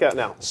we going to look at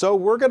now? So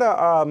we're going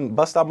to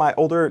bust out my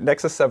older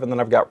Nexus 7 that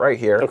I've got right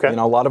here. Okay. You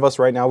know, a lot of us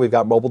right now, we've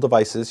got mobile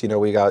devices. You know,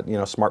 we got,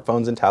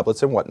 smartphones and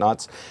tablets and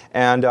whatnots.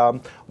 And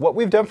what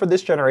we've done for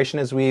this generation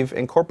is we've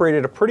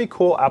incorporated a pretty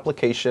cool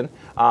application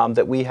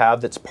that we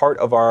have that's part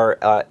of our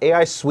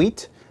AI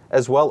Suite,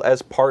 as well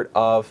as part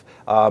of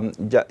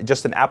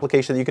just an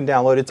application that you can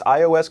download. It's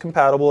iOS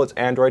compatible, it's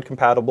Android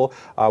compatible.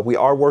 We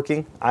are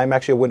working. I'm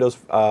actually a Windows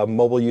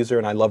mobile user,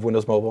 and I love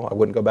Windows Mobile. I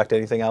wouldn't go back to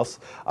anything else.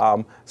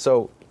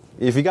 So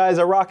if you guys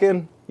are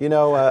rocking, a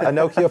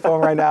Nokia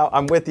phone right now,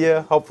 I'm with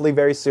you, hopefully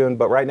very soon.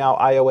 But right now,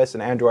 iOS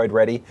and Android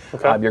ready.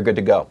 Okay. You're good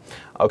to go.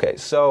 Okay,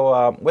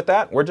 so with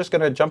that, we're just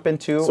going to jump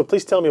into... So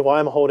please tell me why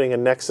I'm holding a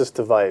Nexus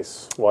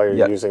device while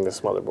you're using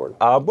this motherboard.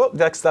 Well,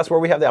 that's where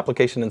we have the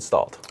application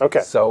installed.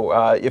 Okay. So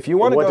if you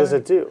want to What does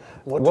it do?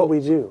 What do we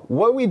do?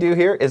 What we do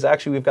here is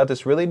actually we've got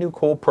this really new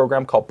cool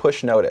program called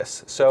Push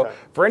Notice. So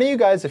for any of you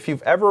guys, if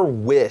you've ever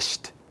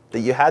wished that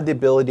you had the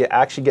ability to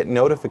actually get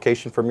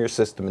notification from your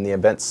system in the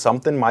event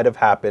something might have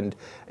happened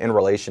in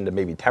relation to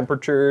maybe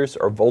temperatures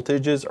or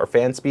voltages or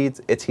fan speeds,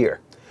 it's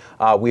here.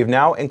 We've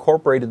now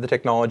incorporated the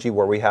technology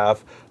where we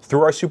have,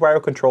 through our Super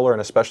I/O controller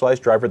and a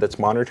specialized driver that's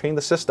monitoring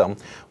the system,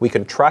 we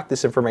can track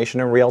this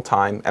information in real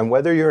time, and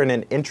whether you're in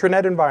an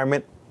intranet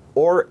environment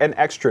or an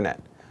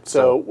extranet.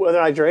 So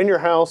whether you're in your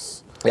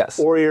house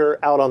or you're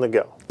out on the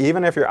go.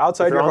 Even if you're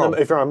outside your home.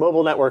 If you're on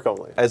mobile network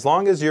only. As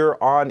long as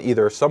you're on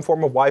either some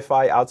form of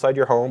Wi-Fi outside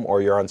your home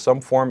or you're on some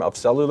form of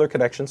cellular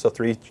connection, so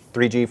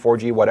 3G,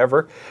 4G,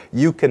 whatever,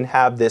 you can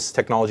have this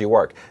technology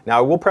work. Now,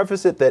 I will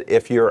preface it that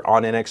if you're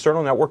on an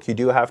external network, you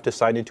do have to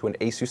sign into an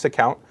ASUS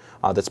account.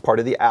 That's part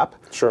of the app.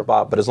 Sure.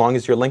 But as long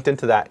as you're linked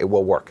into that, it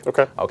will work.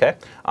 Okay. Okay.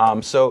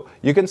 So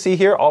you can see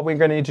here, all we're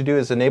going to need to do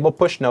is enable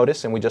push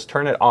notice, and we just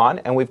turn it on,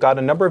 and we've got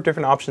a number of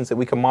different options that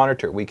we can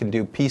monitor. We can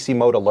do PC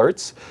mode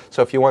alerts.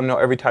 So if you want to know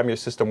every time your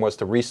system was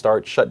to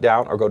restart, shut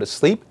down, or go to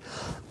sleep,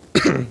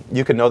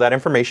 you can know that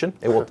information.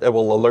 It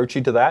will alert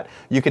you to that.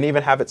 You can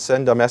even have it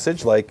send a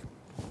message like,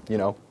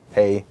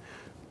 hey,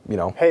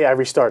 hey, I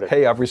restarted.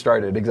 Hey, I've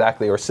restarted,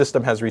 exactly. Or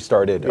system has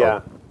restarted.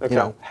 Yeah.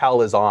 Or,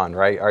 hell is on,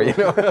 right? Or,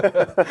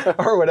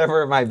 or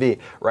whatever it might be,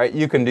 right?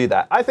 You can do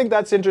that. I think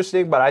that's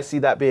interesting, but I see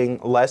that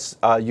being less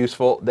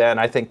useful than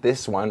I think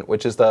this one,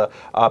 which is the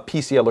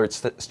PC alert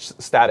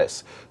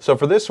status. So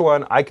for this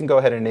one, I can go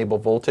ahead and enable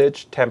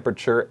voltage,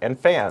 temperature, and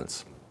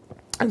fans.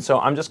 And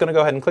so I'm just going to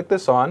go ahead and click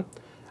this on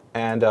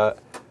and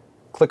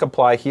click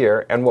apply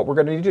here. And what we're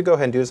going to need to go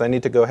ahead and do is I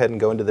need to go ahead and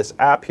go into this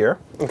app here.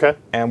 Okay.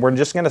 And we're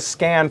just going to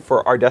scan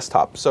for our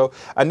desktop. So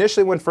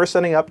initially, when first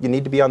setting up, you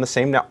need to be on the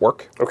same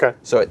network. Okay.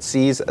 So it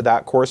sees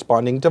that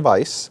corresponding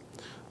device.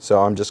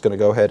 So I'm just going to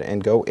go ahead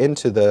and go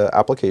into the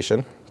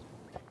application.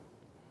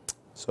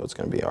 So it's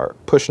going to be our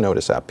push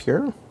notice app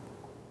here.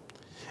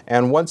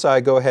 And once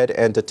I go ahead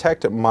and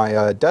detect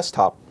my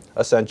desktop,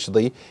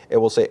 essentially, it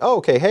will say, oh,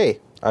 okay,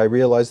 hey, I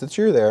realize that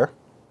you're there.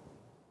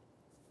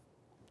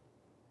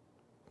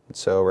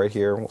 So right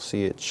here, we'll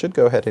see it should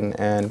go ahead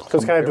and so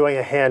it's kind of doing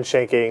a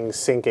handshaking,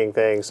 syncing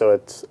thing, so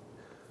it's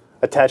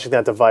attaching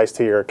that device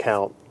to your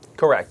account.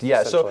 Correct,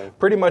 yeah. So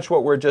pretty much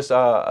what we're just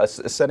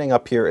setting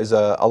up here is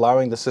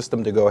allowing the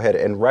system to go ahead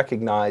and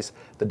recognize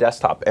the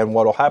desktop. And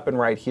what will happen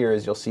right here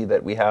is you'll see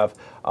that we have,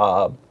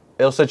 it'll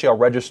essentially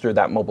register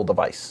that mobile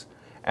device.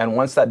 And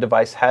once that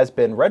device has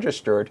been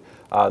registered,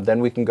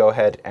 then we can go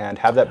ahead and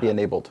have that be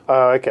enabled.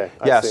 Oh, okay.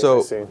 I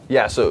see.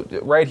 Yeah, so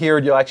right here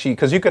you'll actually,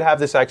 because you could have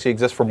this actually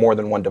exist for more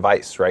than one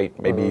device, right?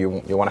 Maybe you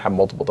want to have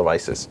multiple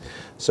devices.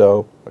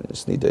 So I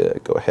just need to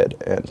go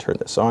ahead and turn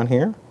this on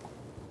here.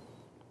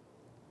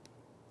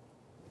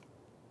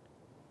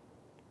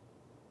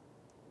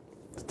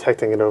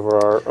 Detecting it over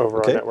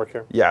our network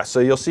here. Yeah,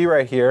 so you'll see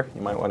right here,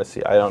 you might want to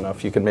see, I don't know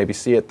if you can maybe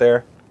see it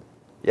there.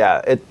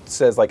 Yeah, it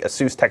says like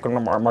ASUS Tech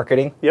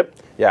Marketing. Yep.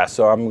 Yeah,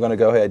 so I'm going to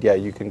go ahead. Yeah,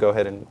 you can go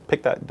ahead and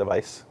pick that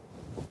device.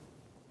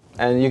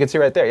 And you can see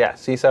right there, yeah.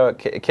 See how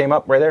it came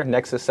up right there,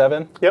 Nexus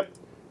 7? Yep.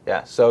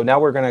 Yeah, so now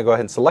we're going to go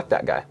ahead and select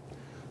that guy.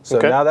 So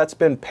now that's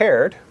been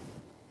paired.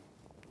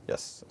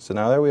 Yes, so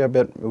now that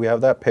we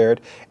have that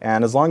paired.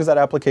 And as long as that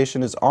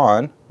application is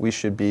on, we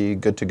should be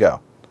good to go.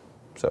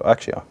 So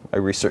actually, I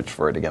researched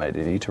for it again. I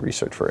did need to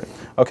research for it.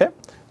 Okay,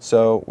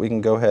 so we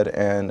can go ahead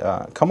and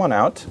come on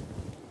out.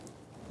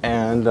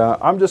 And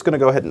I'm just going to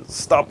go ahead and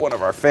stop one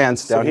of our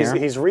fans down here.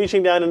 He's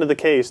reaching down into the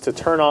case to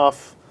turn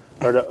off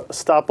or to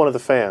stop one of the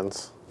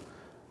fans.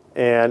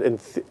 And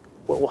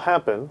what will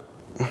happen?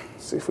 Let's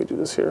see if we do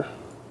this here.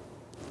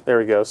 There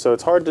we go. So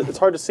it's hard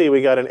to see.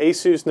 We got an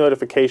ASUS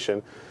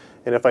notification,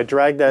 and if I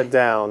drag that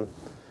down,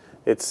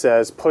 it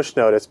says push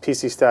notice,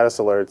 PC status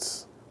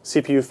alerts,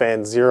 CPU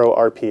fan 0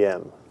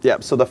 RPM.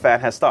 Yep, so the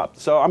fan has stopped.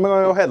 So I'm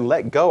going to go ahead and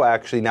let go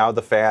actually now of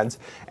the fans.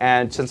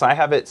 And since I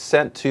have it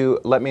sent to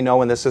let me know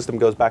when the system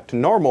goes back to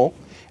normal,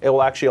 it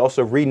will actually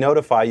also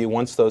re-notify you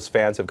once those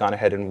fans have gone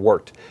ahead and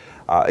worked.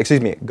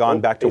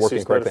 Gone back to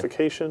working correctly.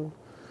 Notification.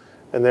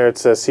 And there it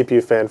says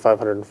CPU fan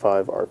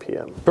 505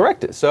 RPM.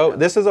 Correct. So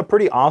this is a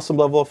pretty awesome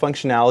level of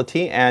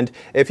functionality. And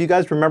if you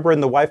guys remember in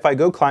the Wi-Fi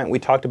Go client, we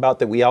talked about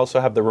that we also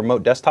have the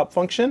remote desktop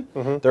function.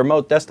 The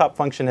remote desktop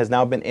function has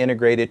now been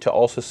integrated to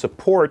also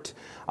support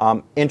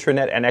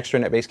intranet and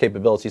extranet-based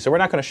capabilities. So we're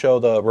not going to show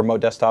the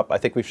remote desktop. I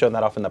think we've shown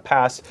that off in the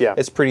past. Yeah.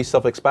 It's pretty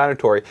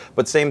self-explanatory.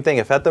 But same thing,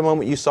 if at the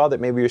moment you saw that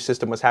maybe your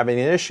system was having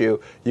an issue,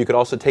 you could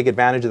also take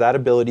advantage of that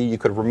ability. You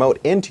could remote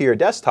into your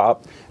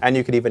desktop, and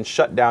you could even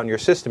shut down your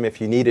system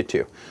if you needed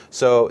to.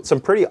 So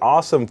some pretty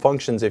awesome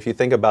functions if you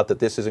think about that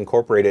this is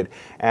incorporated.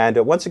 And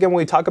once again, when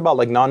we talk about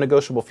like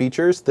non-negotiable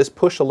features, this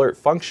push alert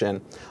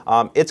function,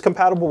 it's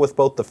compatible with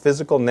both the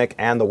physical NIC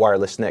and the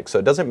wireless NIC. So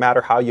it doesn't matter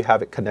how you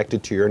have it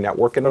connected to your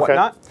network and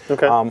whatnot.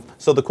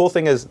 So the cool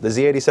thing is the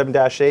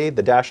Z97-A,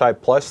 the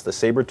 -I Plus, the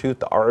Sabertooth,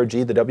 the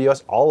ROG, the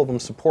WS, all of them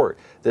support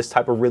this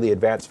type of really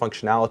advanced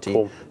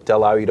functionality to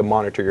allow you to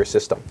monitor your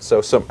system. So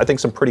I think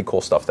some pretty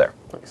cool stuff there.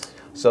 Nice.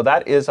 So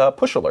that is a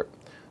push alert.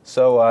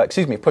 So,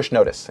 push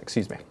notice,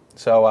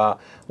 So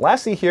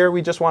lastly here,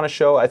 we just want to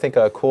show, I think,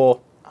 a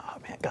cool, oh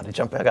man, got to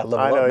jump, I got to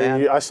level up,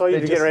 man. I saw you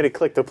getting ready to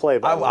click the play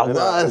button. I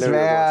was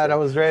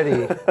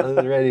ready. I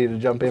was ready to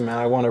jump in, man.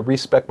 I want to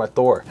respec my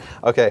Thor.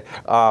 Okay,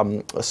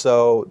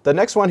 so the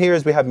next one here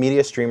is we have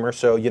Media Streamer.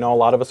 So, you know, a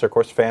lot of us are, of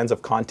course, fans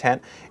of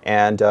content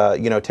and,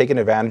 you know, taking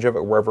advantage of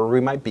it wherever we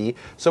might be.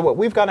 So what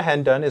we've gone ahead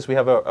and done is we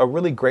have a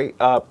really great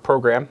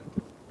program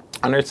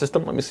on our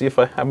system. Let me see if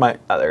I have my,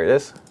 there it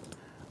is,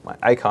 my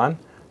icon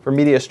for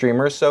Media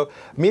Streamer. So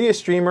Media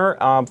Streamer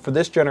for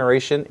this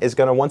generation is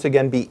going to once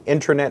again be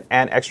intranet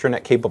and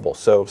extranet capable.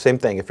 So same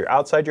thing, if you're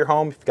outside your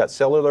home, if you've got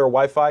cellular or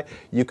Wi-Fi,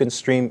 you can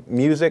stream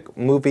music,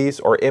 movies,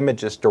 or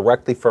images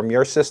directly from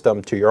your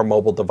system to your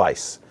mobile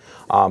device.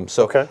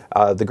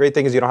 The great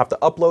thing is you don't have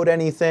to upload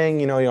anything,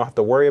 you know, you don't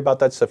have to worry about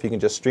that stuff. You can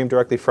just stream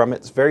directly from it.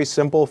 It's very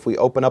simple. If we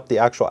open up the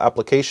actual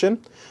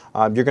application,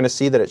 you're going to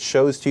see that it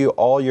shows to you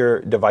all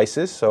your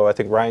devices. So I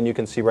think, Ryan, you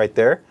can see right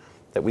there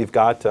that we've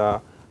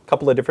got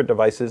couple of different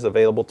devices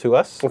available to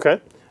us. Okay.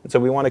 And so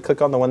we want to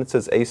click on the one that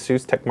says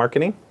ASUS Tech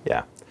Marketing.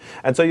 Yeah.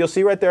 And so you'll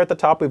see right there at the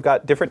top, we've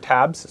got different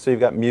tabs. So you've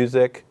got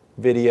music,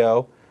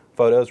 video,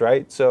 photos,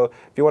 right? So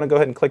if you want to go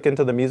ahead and click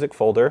into the music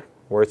folder,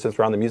 where it says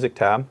we're on the music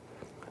tab,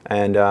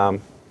 and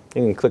you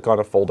can click on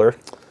a folder.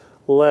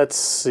 Let's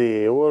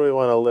see, what do we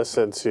want to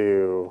listen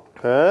to?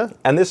 Huh?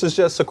 And this is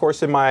just, of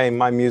course, in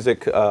my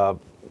music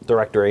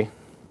directory.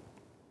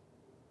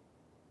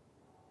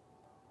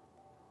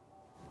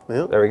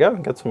 Yep. There we go.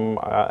 Got some,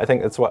 I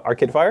think it's what,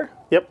 Arcade Fire?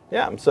 Yep.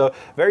 Yeah, so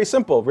very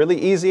simple, really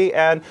easy,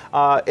 and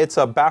it's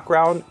a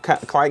background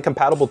client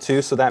compatible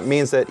too, so that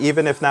means that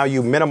even if now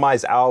you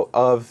minimize out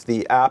of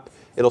the app,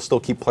 it'll still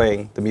keep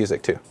playing the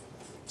music too.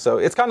 So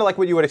it's kind of like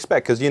what you would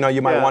expect, because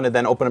you might want to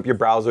then open up your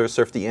browser,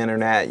 surf the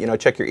internet,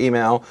 check your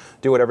email,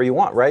 do whatever you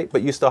want, right?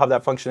 But you still have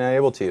that function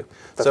able to.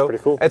 That's pretty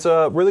cool. It's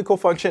a really cool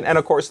function, and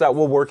of course that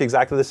will work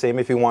exactly the same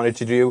if you wanted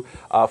to do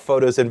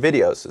photos and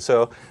videos.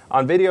 So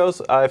on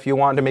videos, if you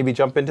wanted to maybe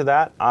jump into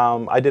that,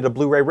 I did a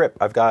Blu-ray rip.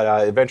 I've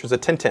got Adventures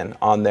of Tintin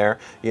on there,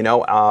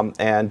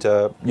 and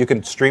you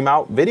can stream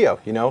out video,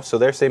 so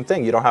they're same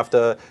thing. You don't have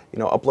to,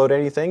 upload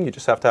anything. You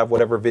just have to have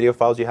whatever video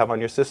files you have on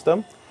your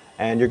system,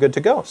 and you're good to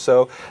go.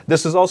 So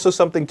this is also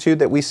something too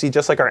that we see,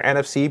 just like our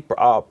NFC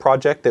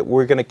project, that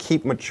we're going to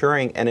keep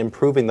maturing and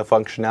improving the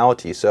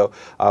functionality. So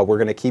we're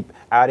going to keep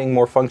adding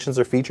more functions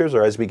or features,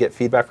 or as we get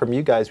feedback from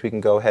you guys, we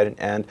can go ahead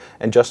and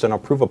adjust and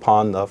improve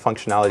upon the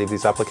functionality of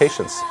these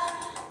applications.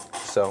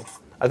 So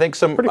I think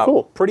some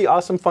pretty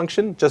awesome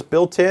function just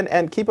built in,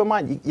 and keep in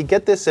mind, you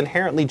get this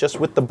inherently just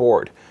with the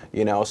board,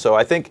 So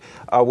I think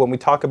when we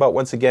talk about,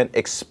 once again,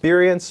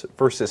 experience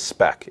versus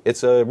spec,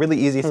 it's a really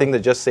easy thing to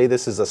just say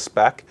this is a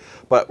spec,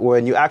 but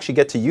when you actually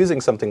get to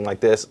using something like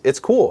this, it's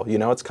cool,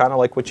 It's kind of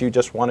like what you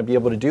just want to be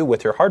able to do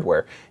with your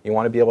hardware. You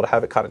want to be able to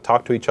have it kind of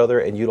talk to each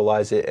other and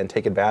utilize it and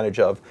take advantage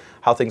of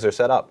how things are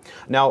set up.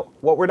 Now,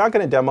 what we're not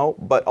going to demo,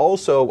 but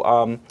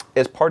also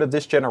is part of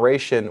this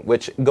generation,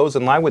 which goes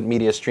in line with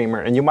Media Streamer,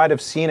 and you might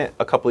have seen it,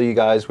 a couple of you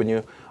guys, when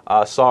you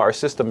saw our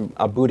system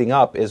booting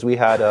up, is we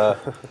had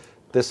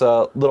this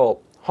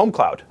little home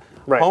cloud.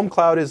 Right. Home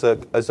cloud is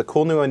a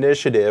cool new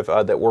initiative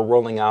that we're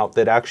rolling out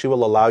that actually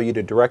will allow you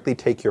to directly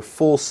take your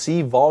full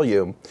C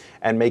volume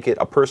and make it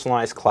a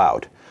personalized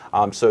cloud.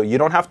 So you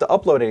don't have to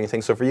upload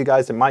anything. So for you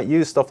guys that might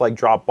use stuff like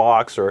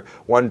Dropbox or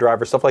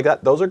OneDrive or stuff like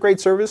that, those are great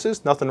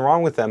services, nothing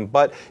wrong with them,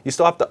 but you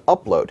still have to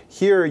upload.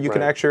 Here you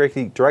can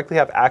actually directly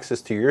have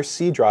access to your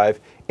C drive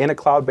in a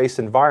cloud-based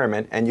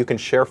environment, and you can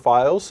share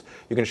files,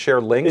 you can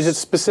share links. Is it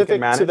specific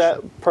to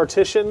that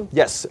partition?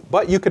 Yes,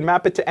 but you can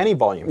map it to any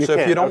volume. So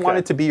if you don't want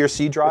it to be your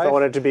C drive, if I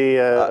want it to be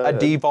a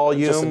D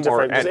volume,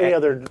 or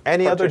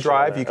any other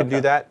drive, you can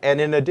do that. And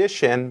in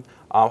addition,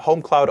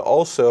 Home Cloud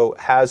also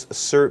has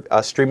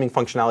streaming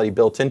functionality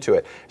built into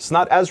it. It's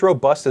not as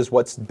robust as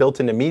what's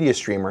built into Media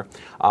Streamer,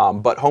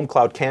 but Home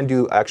Cloud can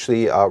do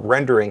actually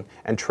rendering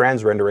and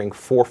trans-rendering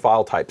for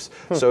file types.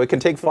 So it can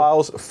take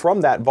files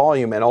from that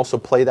volume and also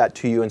play that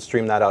to you and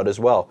stream that out as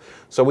well.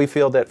 So we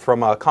feel that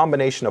from a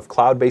combination of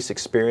cloud-based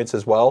experience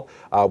as well,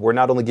 we're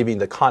not only giving you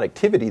the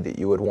connectivity that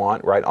you would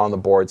want right on the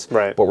boards,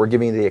 but we're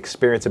giving you the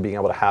experience of being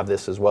able to have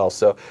this as well.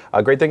 So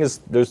a great thing is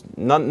there's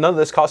none of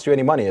this costs you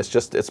any money.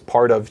 It's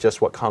part of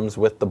just what comes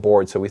with the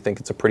board. So we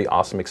think it's a pretty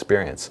awesome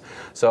experience.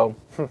 So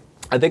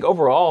I think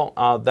overall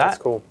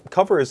that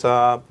covers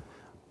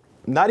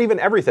not even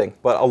everything,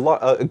 but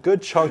a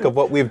good chunk of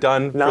what we've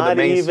done. Not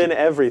even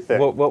everything.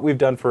 What we've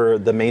done for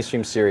the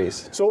mainstream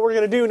series. So what we're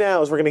going to do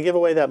now is we're going to give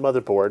away that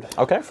motherboard.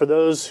 Okay. For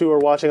those who are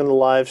watching on the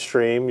live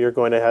stream, you're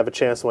going to have a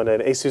chance to win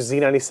an ASUS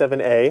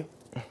Z97A.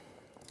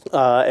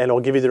 And I'll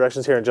give you the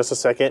directions here in just a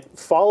second.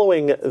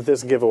 Following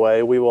this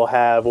giveaway,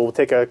 we'll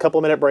take a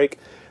couple-minute break.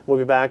 We'll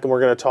be back, and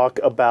we're going to talk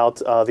about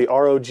the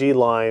ROG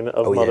line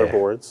of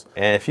motherboards.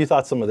 Yeah. And if you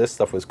thought some of this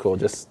stuff was cool,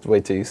 just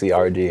wait till you see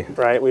ROG.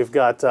 Right. We've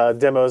got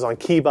demos on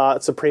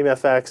Keybot, Supreme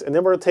FX, and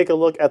then we're going to take a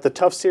look at the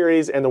TUF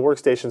series and the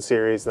Workstation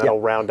series. And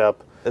that'll round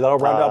up. That'll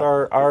round out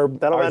our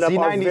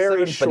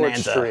very short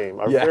stream.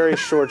 Our very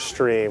short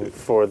stream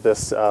for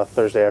this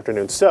Thursday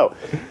afternoon. So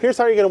here's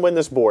how you're going to win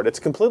this board. It's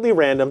completely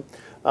random.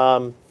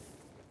 The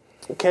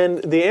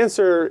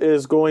answer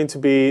is going to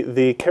be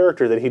the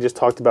character that he just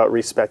talked about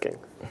respecing.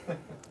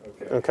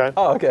 Okay.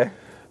 Oh, okay.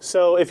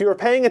 So if you were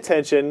paying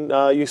attention,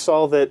 you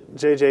saw that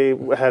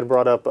JJ had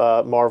brought up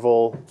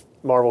Marvel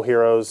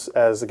Heroes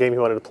as a game he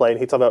wanted to play, and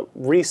he talked about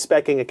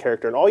respecing a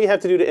character. And all you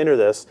have to do to enter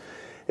this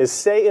is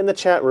say in the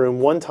chat room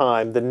one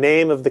time the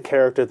name of the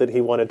character that he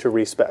wanted to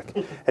respec.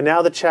 And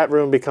now the chat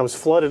room becomes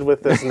flooded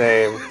with this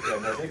name.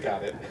 They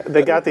got it.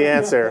 They got the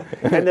answer.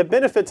 And the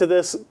benefit to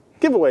this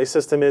giveaway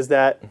system is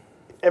that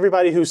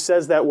everybody who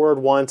says that word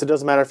once, it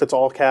doesn't matter if it's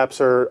all caps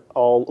or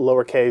all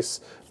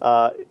lowercase,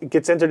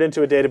 gets entered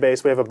into a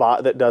database. We have a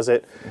bot that does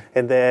it.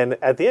 And then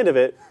at the end of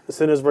it, as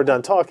soon as we're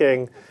done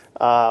talking,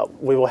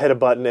 we will hit a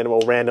button and it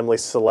will randomly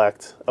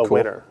select a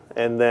winner.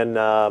 And then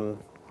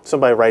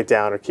somebody write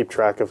down or keep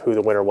track of who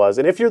the winner was.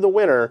 And if you're the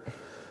winner,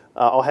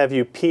 I'll have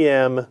you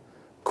PM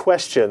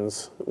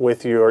questions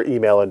with your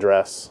email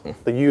address,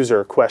 the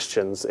user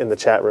questions in the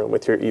chat room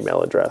with your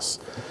email address.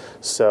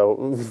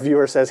 So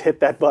viewer says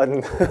hit that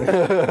button.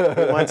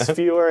 He wants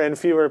fewer and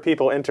fewer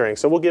people entering.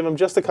 So we'll give him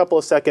just a couple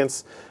of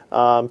seconds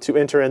to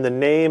enter in the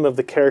name of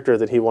the character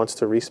that he wants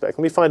to respec.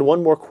 Let me find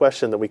one more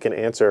question that we can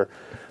answer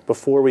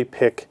before we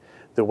pick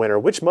the winner.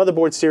 Which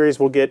motherboard series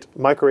will get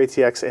micro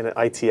ATX and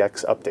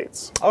ITX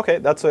updates? Okay,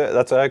 that's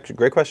a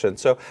great question.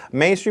 So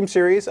mainstream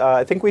series,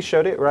 I think we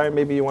showed it, right?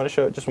 Maybe you want to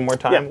show it just one more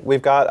time. Yeah.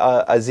 We've got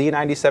a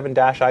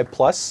Z97-i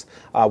Plus,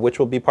 which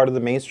will be part of the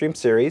mainstream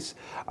series.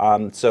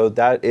 So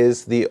that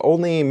is the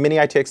only mini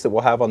ITX that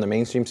we'll have on the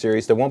mainstream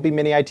series. There won't be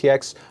mini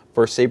ITX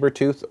for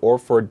Sabertooth or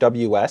for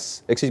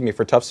WS, excuse me,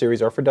 for Tough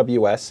Series or for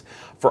WS.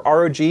 For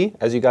ROG,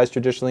 as you guys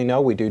traditionally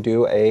know, we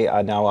do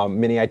a now a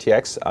mini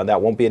ITX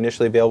that won't be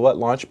initially available at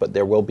launch, but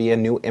there will be a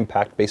new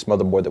impact-based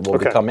motherboard that will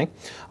be coming,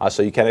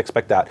 so you can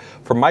expect that.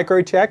 For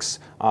micro ITX,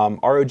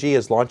 ROG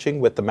is launching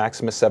with the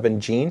Maximus 7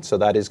 Gene, so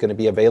that is going to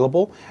be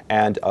available.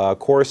 And of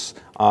course,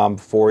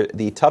 for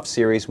the Tough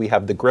series, we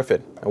have the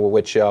Griffin,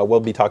 which we'll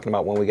be talking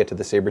about when we get to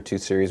the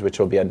Sabertooth series, which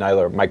will be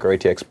another micro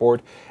ATX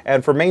board.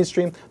 And for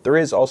mainstream, there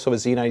is also a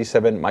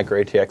Z97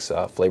 micro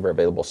ATX flavor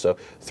available. So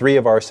 3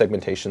 of our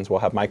segmentations will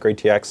have micro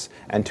ATX,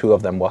 and 2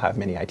 of them will have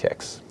mini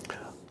ITX.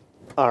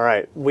 All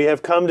right, we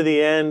have come to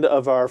the end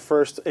of our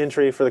first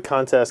entry for the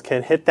contest.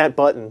 Ken, hit that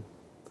button.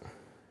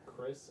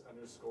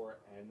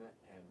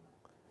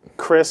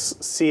 Chris,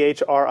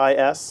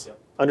 C-H-R-I-S,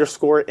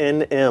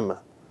 _NM.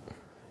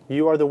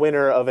 You are the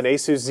winner of an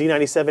ASUS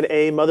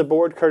Z97A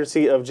motherboard,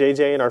 courtesy of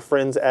JJ and our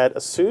friends at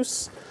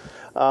ASUS.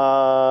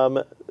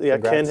 Yeah,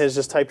 Ken has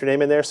just typed your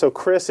name in there. So,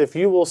 Chris, if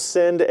you will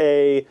send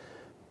a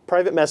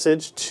private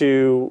message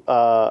to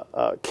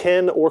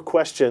Ken or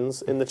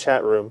questions in the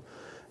chat room,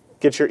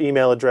 get your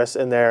email address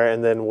in there,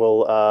 and then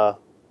we'll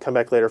come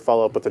back later,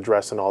 follow up with the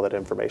address and all that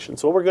information.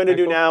 So what we're going to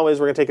do now is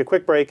we're going to take a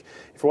quick break.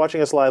 If you're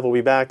watching us live, we'll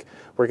be back.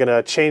 We're going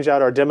to change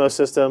out our demo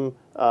system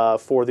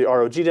for the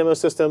ROG demo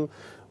system.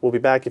 We'll be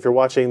back if you're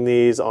watching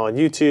these on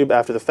YouTube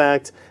after the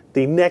fact.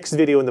 The next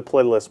video in the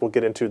playlist will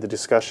get into the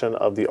discussion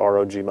of the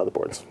ROG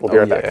motherboards. We'll be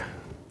right back.